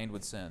sinners stained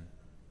with sin.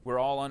 We're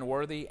all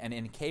unworthy and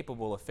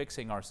incapable of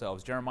fixing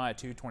ourselves. Jeremiah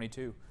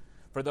 2:22.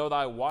 For though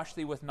thou wash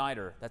thee with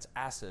niter, that's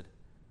acid,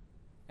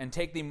 and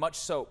take thee much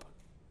soap,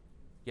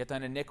 yet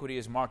thine iniquity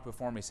is marked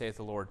before me, saith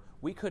the Lord.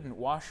 We couldn't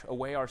wash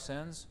away our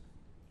sins,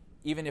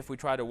 even if we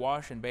try to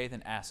wash and bathe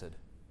in acid.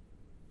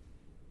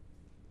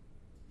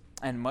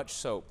 And much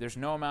soap. There's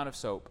no amount of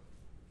soap.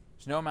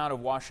 There's no amount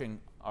of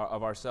washing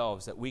of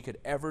ourselves that we could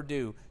ever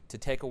do to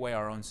take away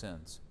our own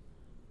sins.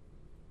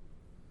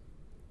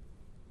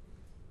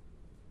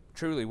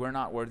 Truly, we're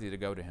not worthy to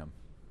go to him.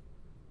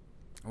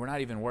 We're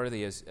not even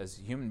worthy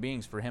as human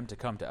beings for him to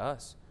come to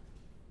us.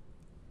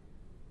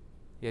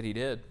 Yet he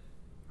did.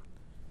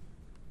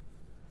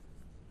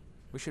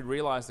 We should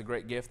realize the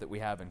great gift that we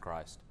have in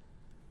Christ.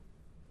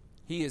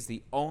 He is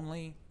the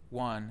only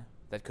one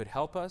that could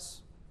help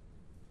us,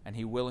 and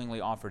he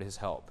willingly offered his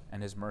help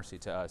and his mercy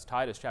to us.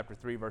 Titus chapter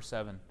 3, verse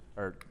 7,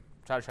 or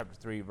Titus chapter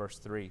 3, verse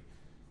 3.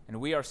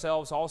 And we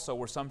ourselves also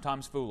were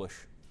sometimes foolish,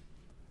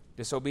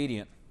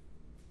 disobedient,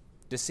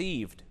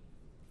 deceived,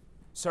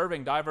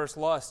 serving diverse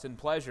lusts and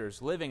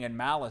pleasures, living in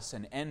malice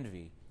and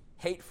envy,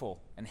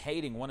 hateful and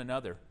hating one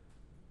another.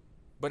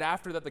 But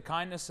after that the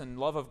kindness and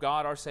love of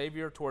God our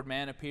Savior toward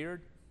man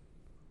appeared,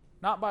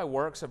 not by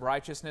works of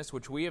righteousness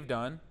which we have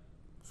done,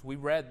 so we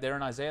read there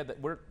in Isaiah that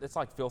it's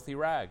like filthy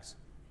rags,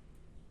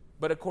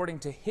 but according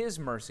to his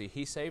mercy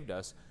he saved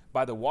us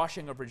by the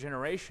washing of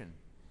regeneration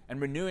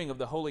and renewing of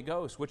the Holy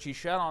Ghost, which he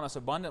shed on us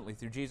abundantly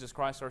through Jesus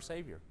Christ our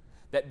Savior,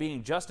 that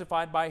being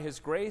justified by his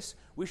grace,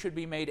 we should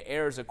be made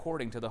heirs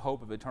according to the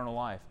hope of eternal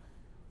life.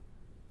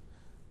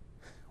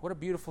 What a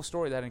beautiful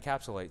story that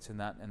encapsulates in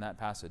that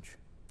passage.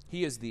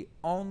 He is the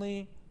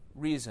only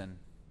reason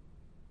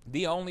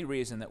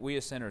that we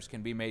as sinners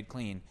can be made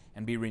clean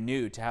and be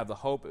renewed to have the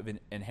hope of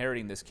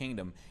inheriting this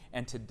kingdom,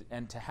 and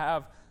to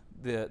have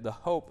the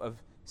hope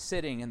of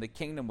sitting in the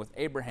kingdom with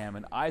Abraham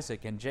and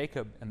Isaac and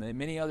Jacob and the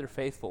many other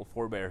faithful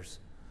forebears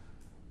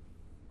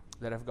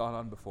that have gone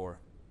on before.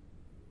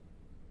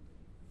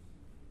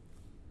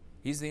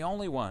 He's the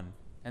only one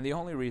and the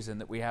only reason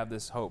that we have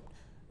this hope,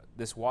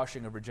 this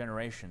washing of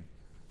regeneration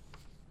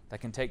that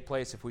can take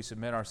place if we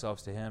submit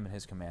ourselves to him and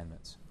his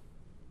commandments.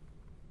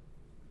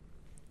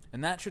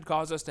 And that should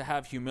cause us to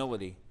have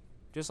humility,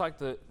 just like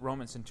the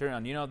Roman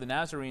centurion. You know, the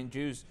Nazarene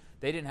Jews,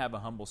 they didn't have a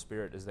humble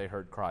spirit as they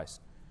heard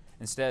Christ.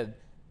 Instead,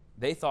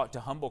 they thought to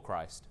humble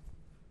Christ.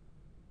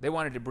 They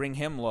wanted to bring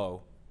him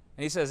low.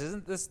 And he says,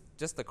 isn't this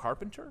just the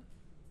carpenter?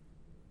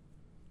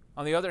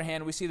 On the other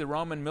hand, we see the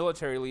Roman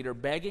military leader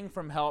begging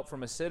for help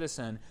from a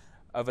citizen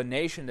of a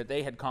nation that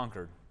they had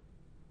conquered,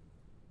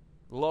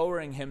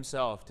 lowering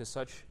himself to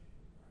such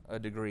a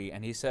degree.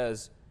 And he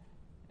says,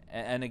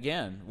 and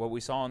again, what we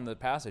saw in the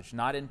passage,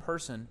 not in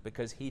person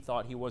because he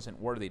thought he wasn't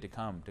worthy to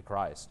come to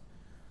Christ.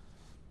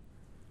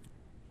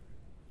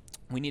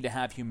 We need to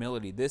have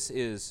humility. This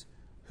is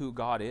who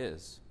God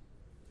is.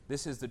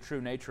 This is the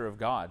true nature of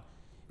God.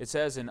 It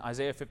says in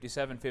Isaiah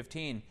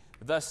 57:15,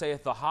 thus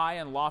saith the high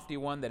and lofty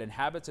one that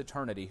inhabits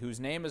eternity, whose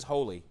name is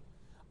holy.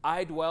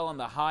 I dwell in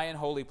the high and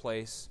holy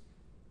place,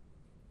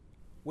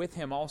 with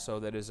him also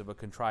that is of a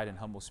contrite and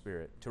humble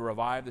spirit, to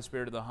revive the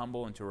spirit of the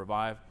humble and to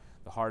revive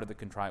the heart of the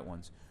contrite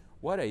ones.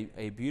 What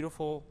a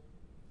beautiful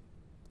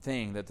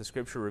thing that the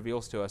Scripture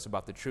reveals to us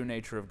about the true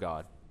nature of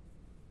God.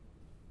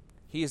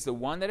 He is the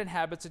one that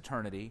inhabits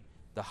eternity,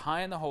 the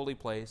high and the holy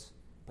place,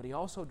 but he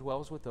also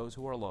dwells with those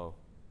who are low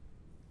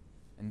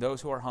and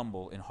those who are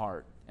humble in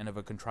heart and of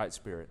a contrite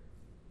spirit.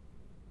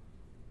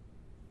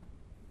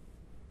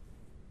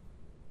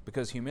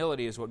 Because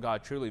humility is what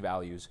God truly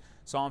values.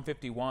 Psalm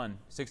 51,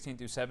 16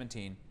 through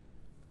 17,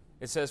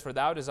 it says, "For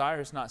thou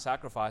desirest not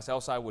sacrifice,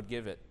 else I would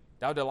give it.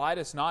 Thou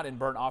delightest not in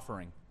burnt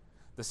offering.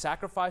 The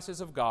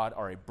sacrifices of God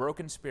are a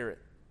broken spirit,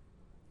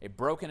 a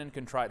broken and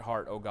contrite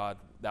heart, O God,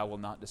 thou wilt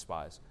not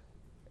despise."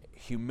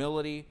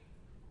 Humility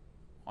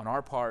on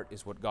our part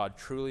is what God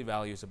truly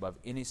values above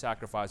any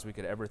sacrifice we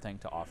could ever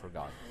think to offer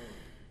God.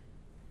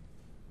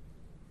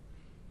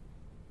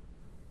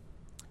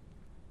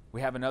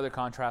 We have another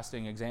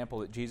contrasting example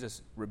that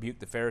Jesus rebuked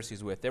the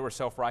Pharisees with. They were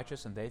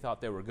self-righteous and they thought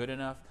they were good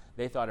enough.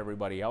 They thought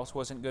everybody else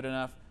wasn't good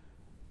enough.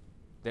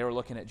 They were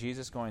looking at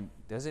Jesus going,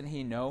 doesn't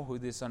he know who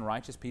these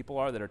unrighteous people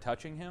are that are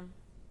touching him?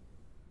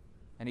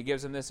 And he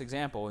gives them this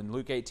example in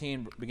Luke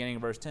 18, beginning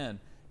of verse 10.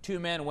 2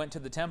 men went to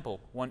the temple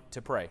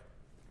to pray.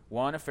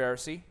 One a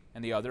Pharisee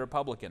and the other a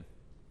publican.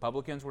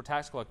 Publicans were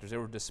tax collectors. They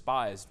were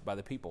despised by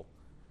the people.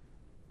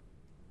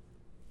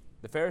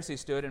 The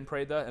Pharisees stood and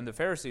prayed, and the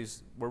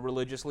Pharisees were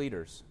religious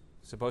leaders,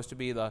 supposed to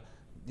be the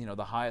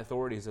high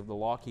authorities of the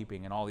law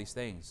keeping and all these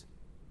things,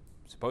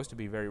 supposed to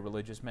be very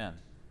religious men.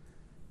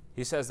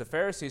 He says the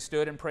Pharisees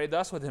stood and prayed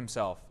thus with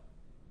himself,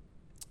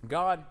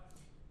 "God,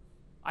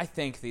 I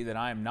thank thee that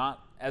I am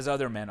not as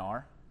other men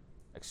are,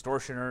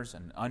 extortioners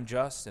and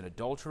unjust and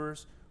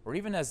adulterers, or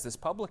even as this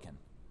publican.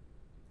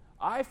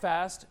 I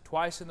fast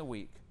twice in the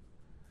week.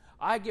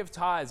 I give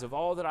tithes of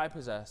all that I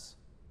possess."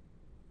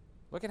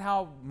 Look at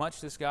how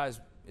much this guy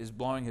is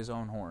blowing his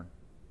own horn.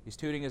 He's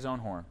tooting his own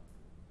horn.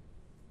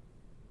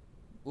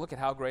 Look at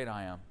how great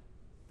I am.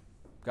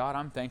 God,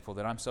 I'm thankful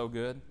that I'm so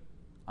good.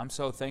 I'm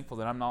so thankful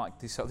that I'm not like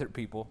these other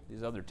people,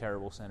 these other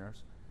terrible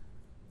sinners.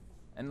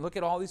 And look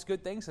at all these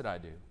good things that I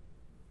do.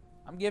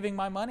 I'm giving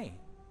my money.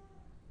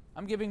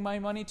 I'm giving my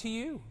money to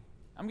you.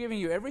 I'm giving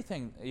you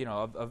everything,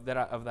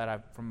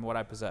 from what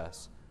I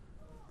possess.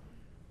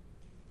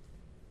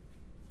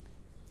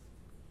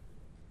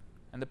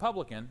 And the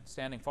publican,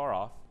 standing far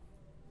off,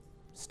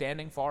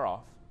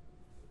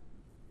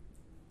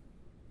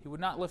 he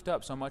would not lift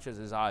up so much as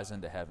his eyes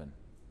into heaven,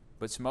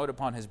 but smote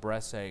upon his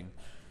breast, saying,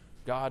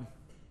 "God,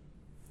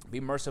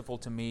 be merciful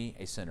to me,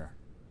 a sinner."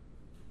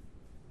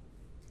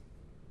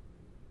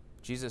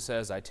 Jesus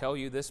says, "I tell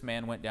you, this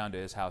man went down to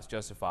his house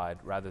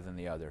justified rather than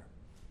the other.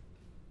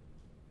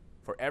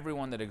 For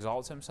everyone that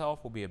exalts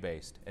himself will be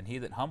abased, and he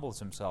that humbles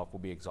himself will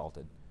be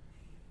exalted."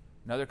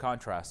 Another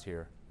contrast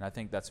here, and I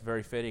think that's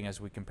very fitting as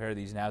we compare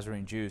these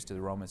Nazarene Jews to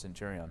the Roman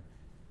centurion.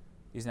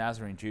 These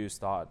Nazarene Jews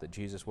thought that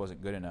Jesus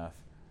wasn't good enough,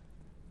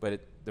 but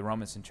the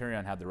Roman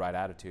centurion had the right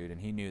attitude,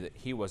 and he knew that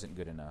he wasn't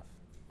good enough.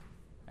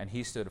 And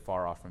he stood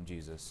far off from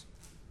Jesus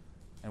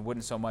and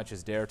wouldn't so much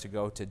as dare to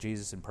go to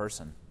Jesus in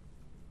person.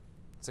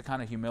 It's the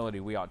kind of humility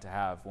we ought to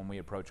have when we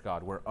approach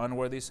God. We're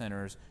unworthy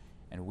sinners,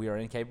 and we are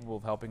incapable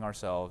of helping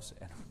ourselves,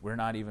 and we're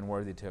not even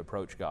worthy to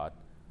approach God.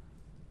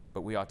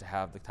 But we ought to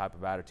have the type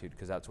of attitude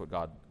because that's what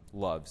God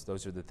loves.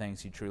 Those are the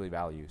things he truly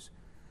values.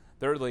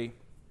 Thirdly,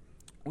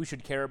 we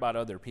should care about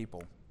other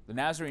people. The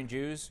Nazarene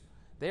Jews,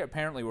 they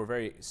apparently were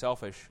very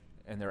selfish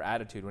in their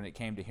attitude when it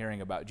came to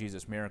hearing about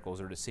Jesus'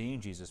 miracles or to seeing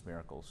Jesus'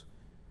 miracles.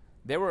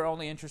 They were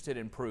only interested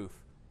in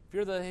proof.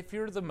 If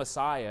you're the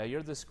Messiah,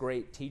 you're this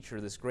great teacher,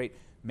 this great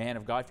man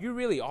of God, if you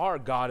really are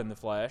God in the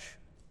flesh,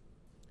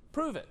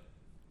 prove it.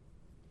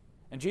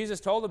 And Jesus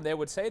told them they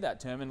would say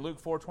that to him in Luke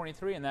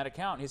 4:23 in that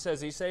account. He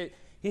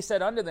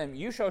said unto them,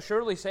 "You shall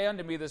surely say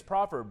unto me this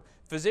proverb,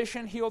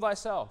 Physician, heal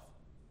thyself.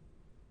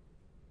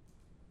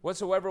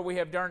 Whatsoever we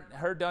have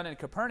heard done in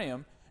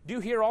Capernaum, do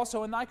here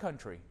also in thy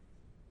country."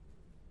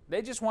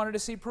 They just wanted to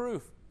see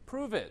proof.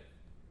 Prove it.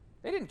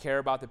 They didn't care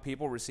about the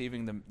people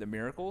receiving the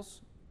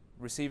miracles,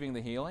 receiving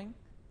the healing.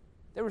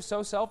 They were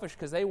so selfish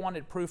because they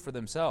wanted proof for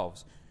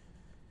themselves.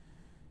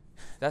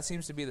 That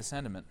seems to be the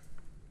sentiment.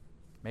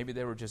 Maybe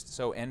they were just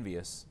so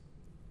envious.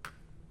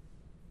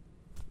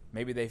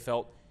 Maybe they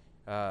felt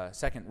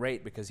second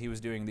rate because he was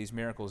doing these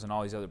miracles in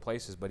all these other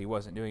places, but he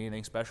wasn't doing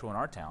anything special in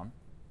our town.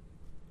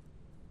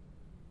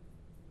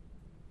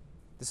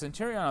 The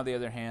centurion, on the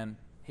other hand,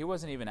 he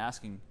wasn't even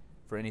asking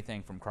for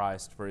anything from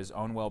Christ for his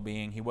own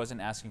well-being. He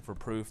wasn't asking for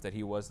proof that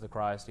he was the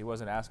Christ. He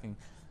wasn't asking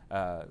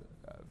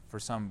for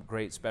some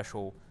great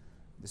special,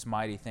 this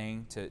mighty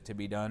thing to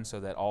be done so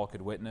that all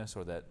could witness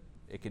or that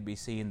it could be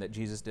seen that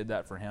Jesus did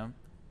that for him.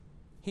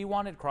 He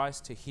wanted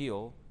Christ to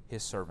heal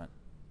his servant.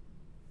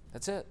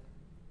 That's it.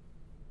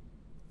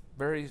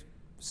 Very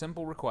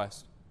simple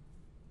request.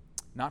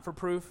 Not for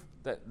proof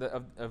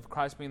of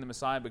Christ being the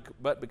Messiah,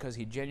 but because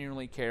he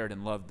genuinely cared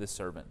and loved this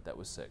servant that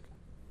was sick.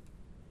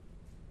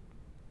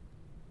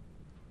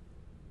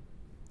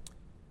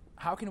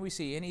 how can we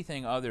see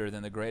anything other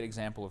than the great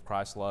example of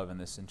Christ's love in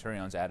this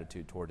centurion's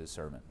attitude toward his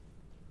servant?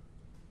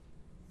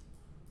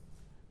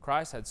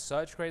 Christ had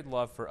such great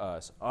love for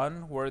us,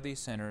 unworthy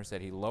sinners, that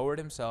he lowered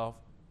himself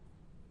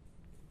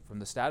from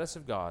the status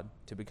of God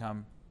to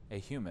become a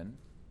human.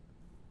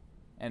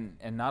 And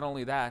not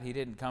only that, he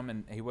didn't come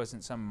and he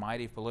wasn't some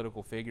mighty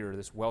political figure or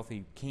this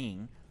wealthy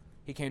king.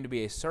 He came to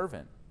be a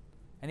servant,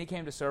 and he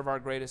came to serve our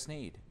greatest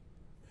need.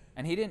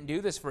 And he didn't do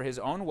this for his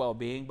own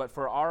well-being, but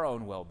for our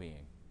own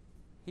well-being.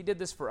 He did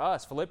this for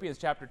us. Philippians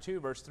chapter 2,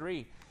 verse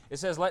 3, it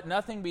says, "Let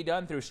nothing be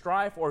done through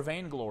strife or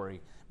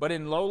vainglory, but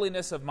in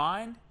lowliness of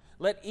mind,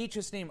 let each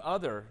esteem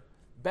other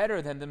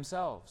better than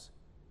themselves."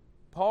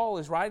 Paul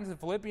is writing to the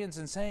Philippians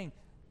and saying,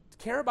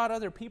 care about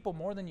other people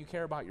more than you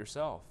care about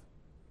yourself.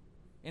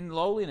 In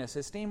lowliness,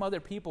 esteem other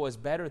people as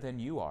better than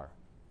you are.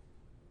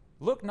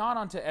 Look not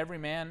unto every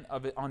man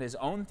on his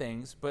own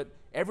things, but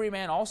every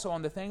man also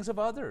on the things of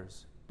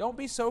others. Don't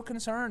be so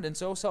concerned and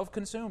so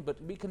self-consumed,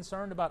 but be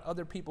concerned about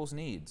other people's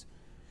needs.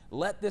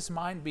 Let this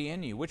mind be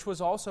in you, which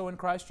was also in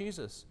Christ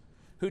Jesus,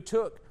 who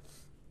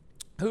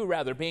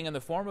being in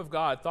the form of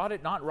God, thought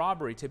it not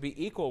robbery to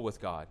be equal with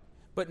God,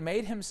 but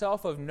made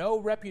himself of no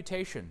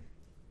reputation,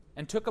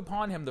 and took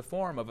upon him the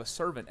form of a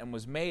servant, and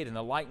was made in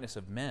the likeness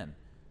of men.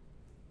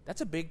 That's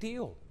a big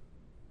deal.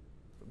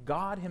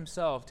 God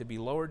himself to be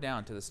lowered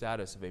down to the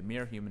status of a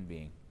mere human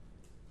being.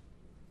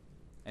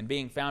 And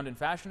being found in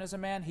fashion as a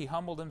man, he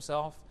humbled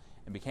himself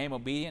and became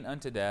obedient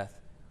unto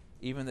death,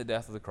 even the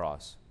death of the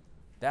cross.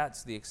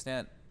 That's the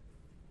extent.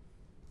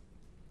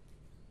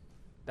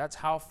 That's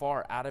how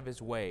far out of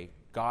his way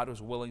God was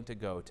willing to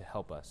go to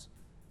help us.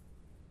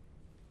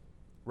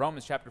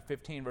 Romans chapter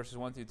 15, verses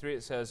 1 through 3,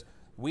 it says,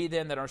 "We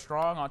then that are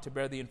strong ought to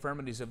bear the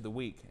infirmities of the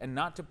weak, and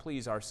not to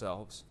please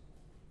ourselves.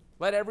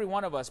 Let every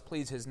one of us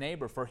please his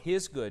neighbor for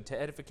his good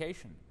to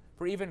edification.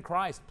 For even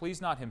Christ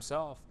pleased not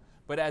himself,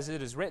 but as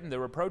it is written, the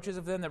reproaches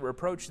of them that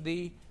reproached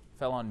thee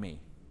fell on me."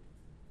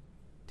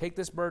 Take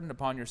this burden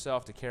upon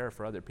yourself to care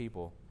for other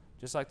people,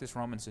 just like this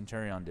Roman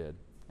centurion did.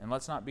 And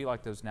let's not be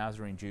like those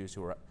Nazarene Jews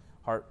who are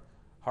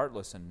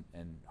heartless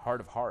and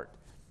hard of heart,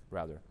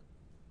 rather.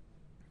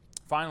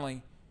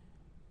 Finally,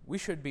 we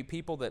should be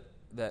people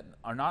that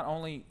are not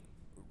only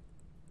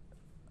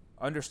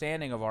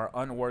understanding of our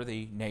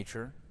unworthy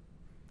nature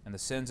and the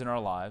sins in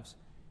our lives,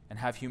 and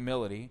have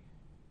humility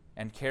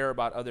and care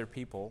about other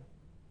people.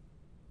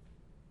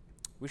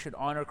 We should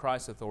honor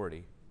Christ's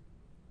authority.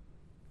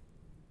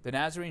 The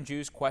Nazarene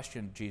Jews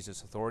questioned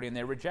Jesus' authority, and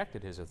they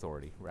rejected his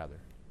authority, rather.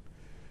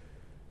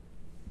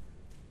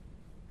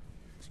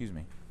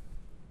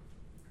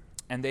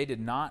 And they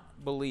did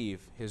not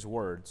believe his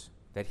words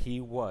that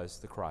he was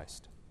the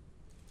Christ.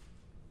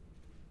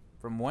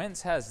 From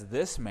whence has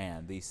this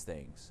man these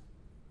things?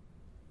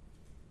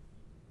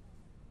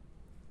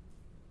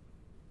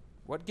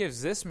 What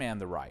gives this man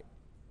the right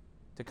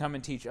to come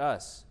and teach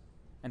us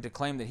and to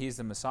claim that he's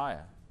the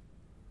Messiah?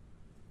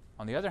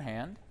 On the other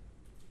hand,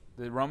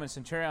 the Roman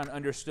centurion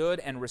understood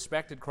and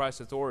respected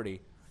Christ's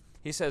authority.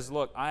 He says,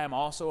 "Look, I am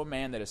also a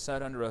man that is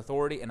set under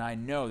authority, and I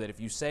know that if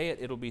you say it,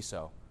 it'll be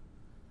so."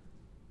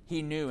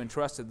 He knew and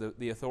trusted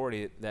the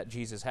authority that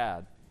Jesus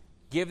had.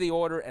 Give the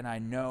order, and I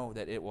know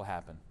that it will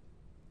happen.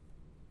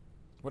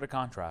 What a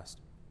contrast.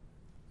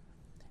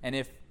 And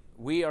if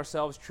we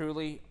ourselves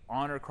truly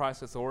honor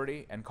Christ's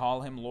authority and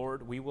call him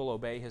Lord, we will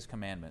obey his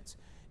commandments.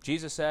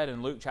 Jesus said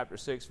in Luke chapter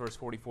 6, verse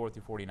 44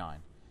 through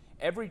 49,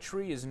 "Every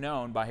tree is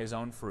known by his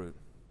own fruit."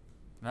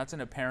 And that's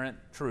an apparent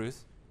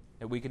truth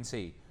that we can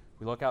see. If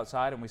we look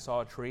outside and we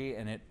saw a tree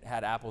and it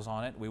had apples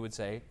on it, we would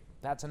say,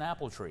 that's an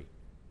apple tree.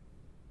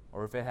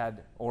 Or if it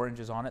had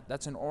oranges on it,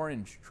 that's an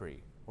orange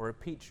tree, or a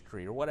peach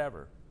tree, or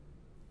whatever.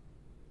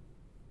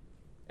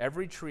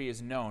 Every tree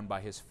is known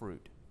by his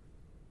fruit.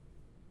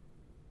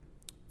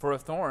 For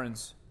of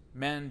thorns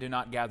men do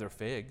not gather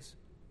figs,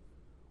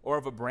 or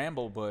of a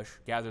bramble bush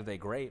gather they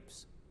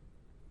grapes.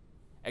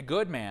 A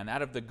good man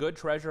out of the good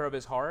treasure of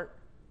his heart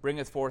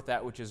bringeth forth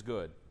that which is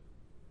good,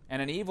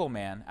 and an evil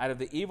man out of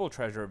the evil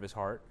treasure of his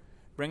heart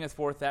bringeth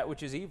forth that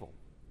which is evil.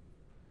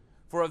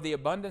 For of the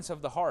abundance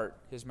of the heart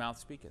his mouth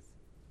speaketh.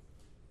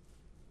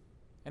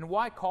 And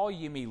why call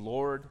ye me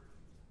Lord,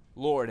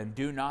 Lord, and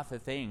do not the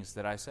things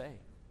that I say?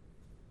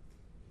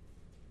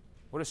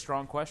 What a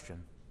strong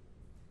question.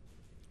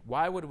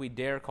 Why would we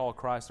dare call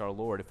Christ our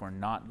Lord if we're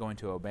not going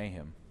to obey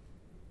him?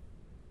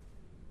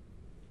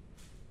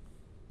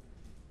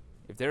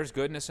 If there's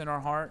goodness in our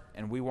heart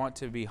and we want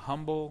to be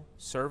humble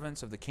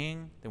servants of the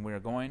King,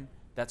 then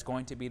that's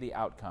going to be the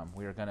outcome.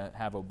 We are going to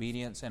have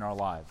obedience in our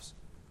lives.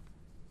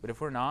 But if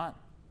we're not,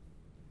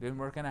 then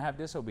we're going to have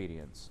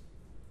disobedience.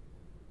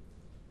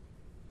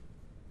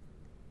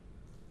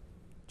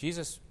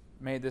 Jesus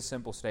made this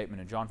simple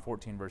statement in John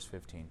 14, verse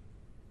 15.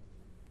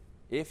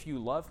 If you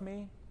love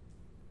me,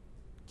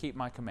 keep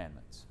my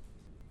commandments.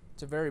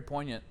 It's a very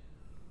poignant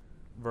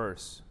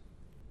verse,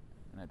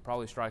 and it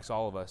probably strikes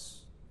all of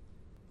us.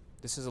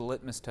 This is a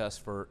litmus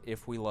test for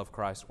if we love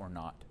Christ or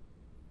not.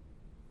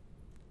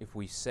 If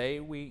we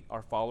say we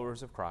are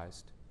followers of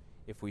Christ,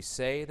 if we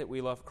say that we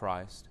love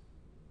Christ,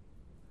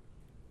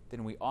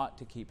 then we ought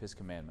to keep His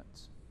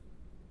commandments.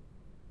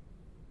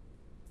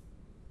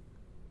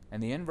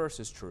 And the inverse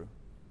is true.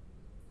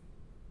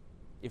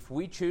 If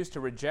we choose to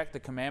reject the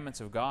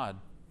commandments of God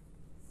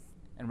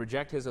and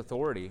reject His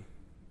authority,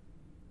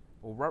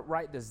 well, what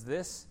right does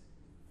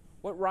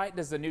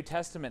the New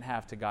Testament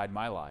have to guide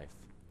my life?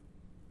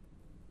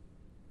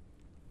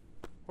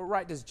 What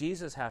right does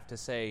Jesus have to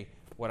say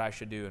what I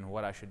should do and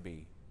what I should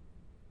be?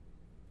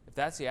 If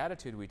that's the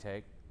attitude we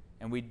take,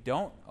 and we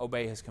don't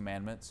obey His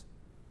commandments,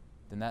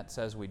 then that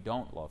says we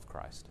don't love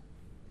Christ.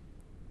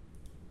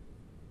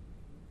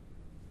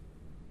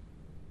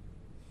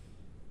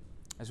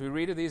 As we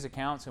read of these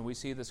accounts and we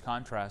see this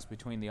contrast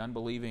between the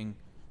unbelieving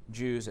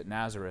Jews at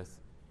Nazareth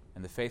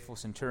and the faithful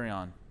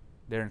centurion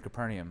there in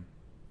Capernaum,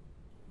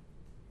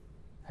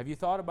 have you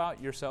thought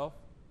about yourself?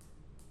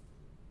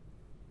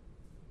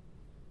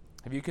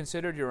 Have you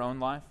considered your own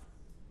life?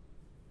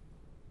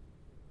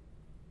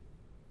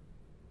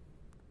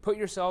 Put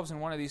yourselves in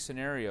one of these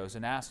scenarios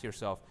and ask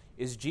yourself,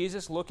 is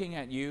Jesus looking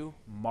at you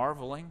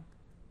marveling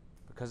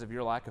because of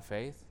your lack of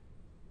faith?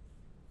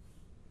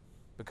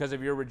 Because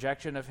of your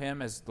rejection of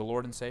Him as the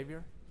Lord and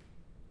Savior?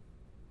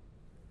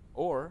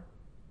 Or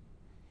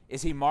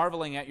is He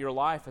marveling at your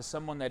life as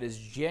someone that is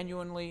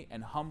genuinely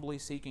and humbly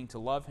seeking to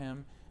love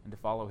Him and to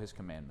follow His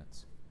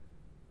commandments?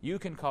 You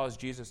can cause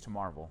Jesus to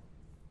marvel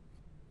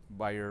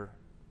by your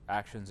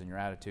actions and your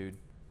attitude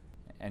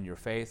and your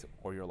faith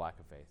or your lack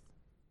of faith.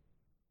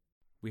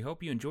 We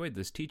hope you enjoyed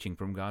this teaching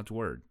from God's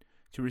Word.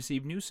 To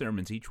receive new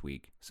sermons each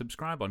week,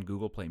 subscribe on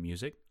Google Play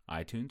Music,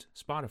 iTunes,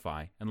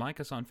 Spotify, and like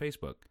us on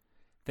Facebook.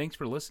 Thanks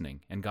for listening,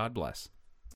 and God bless.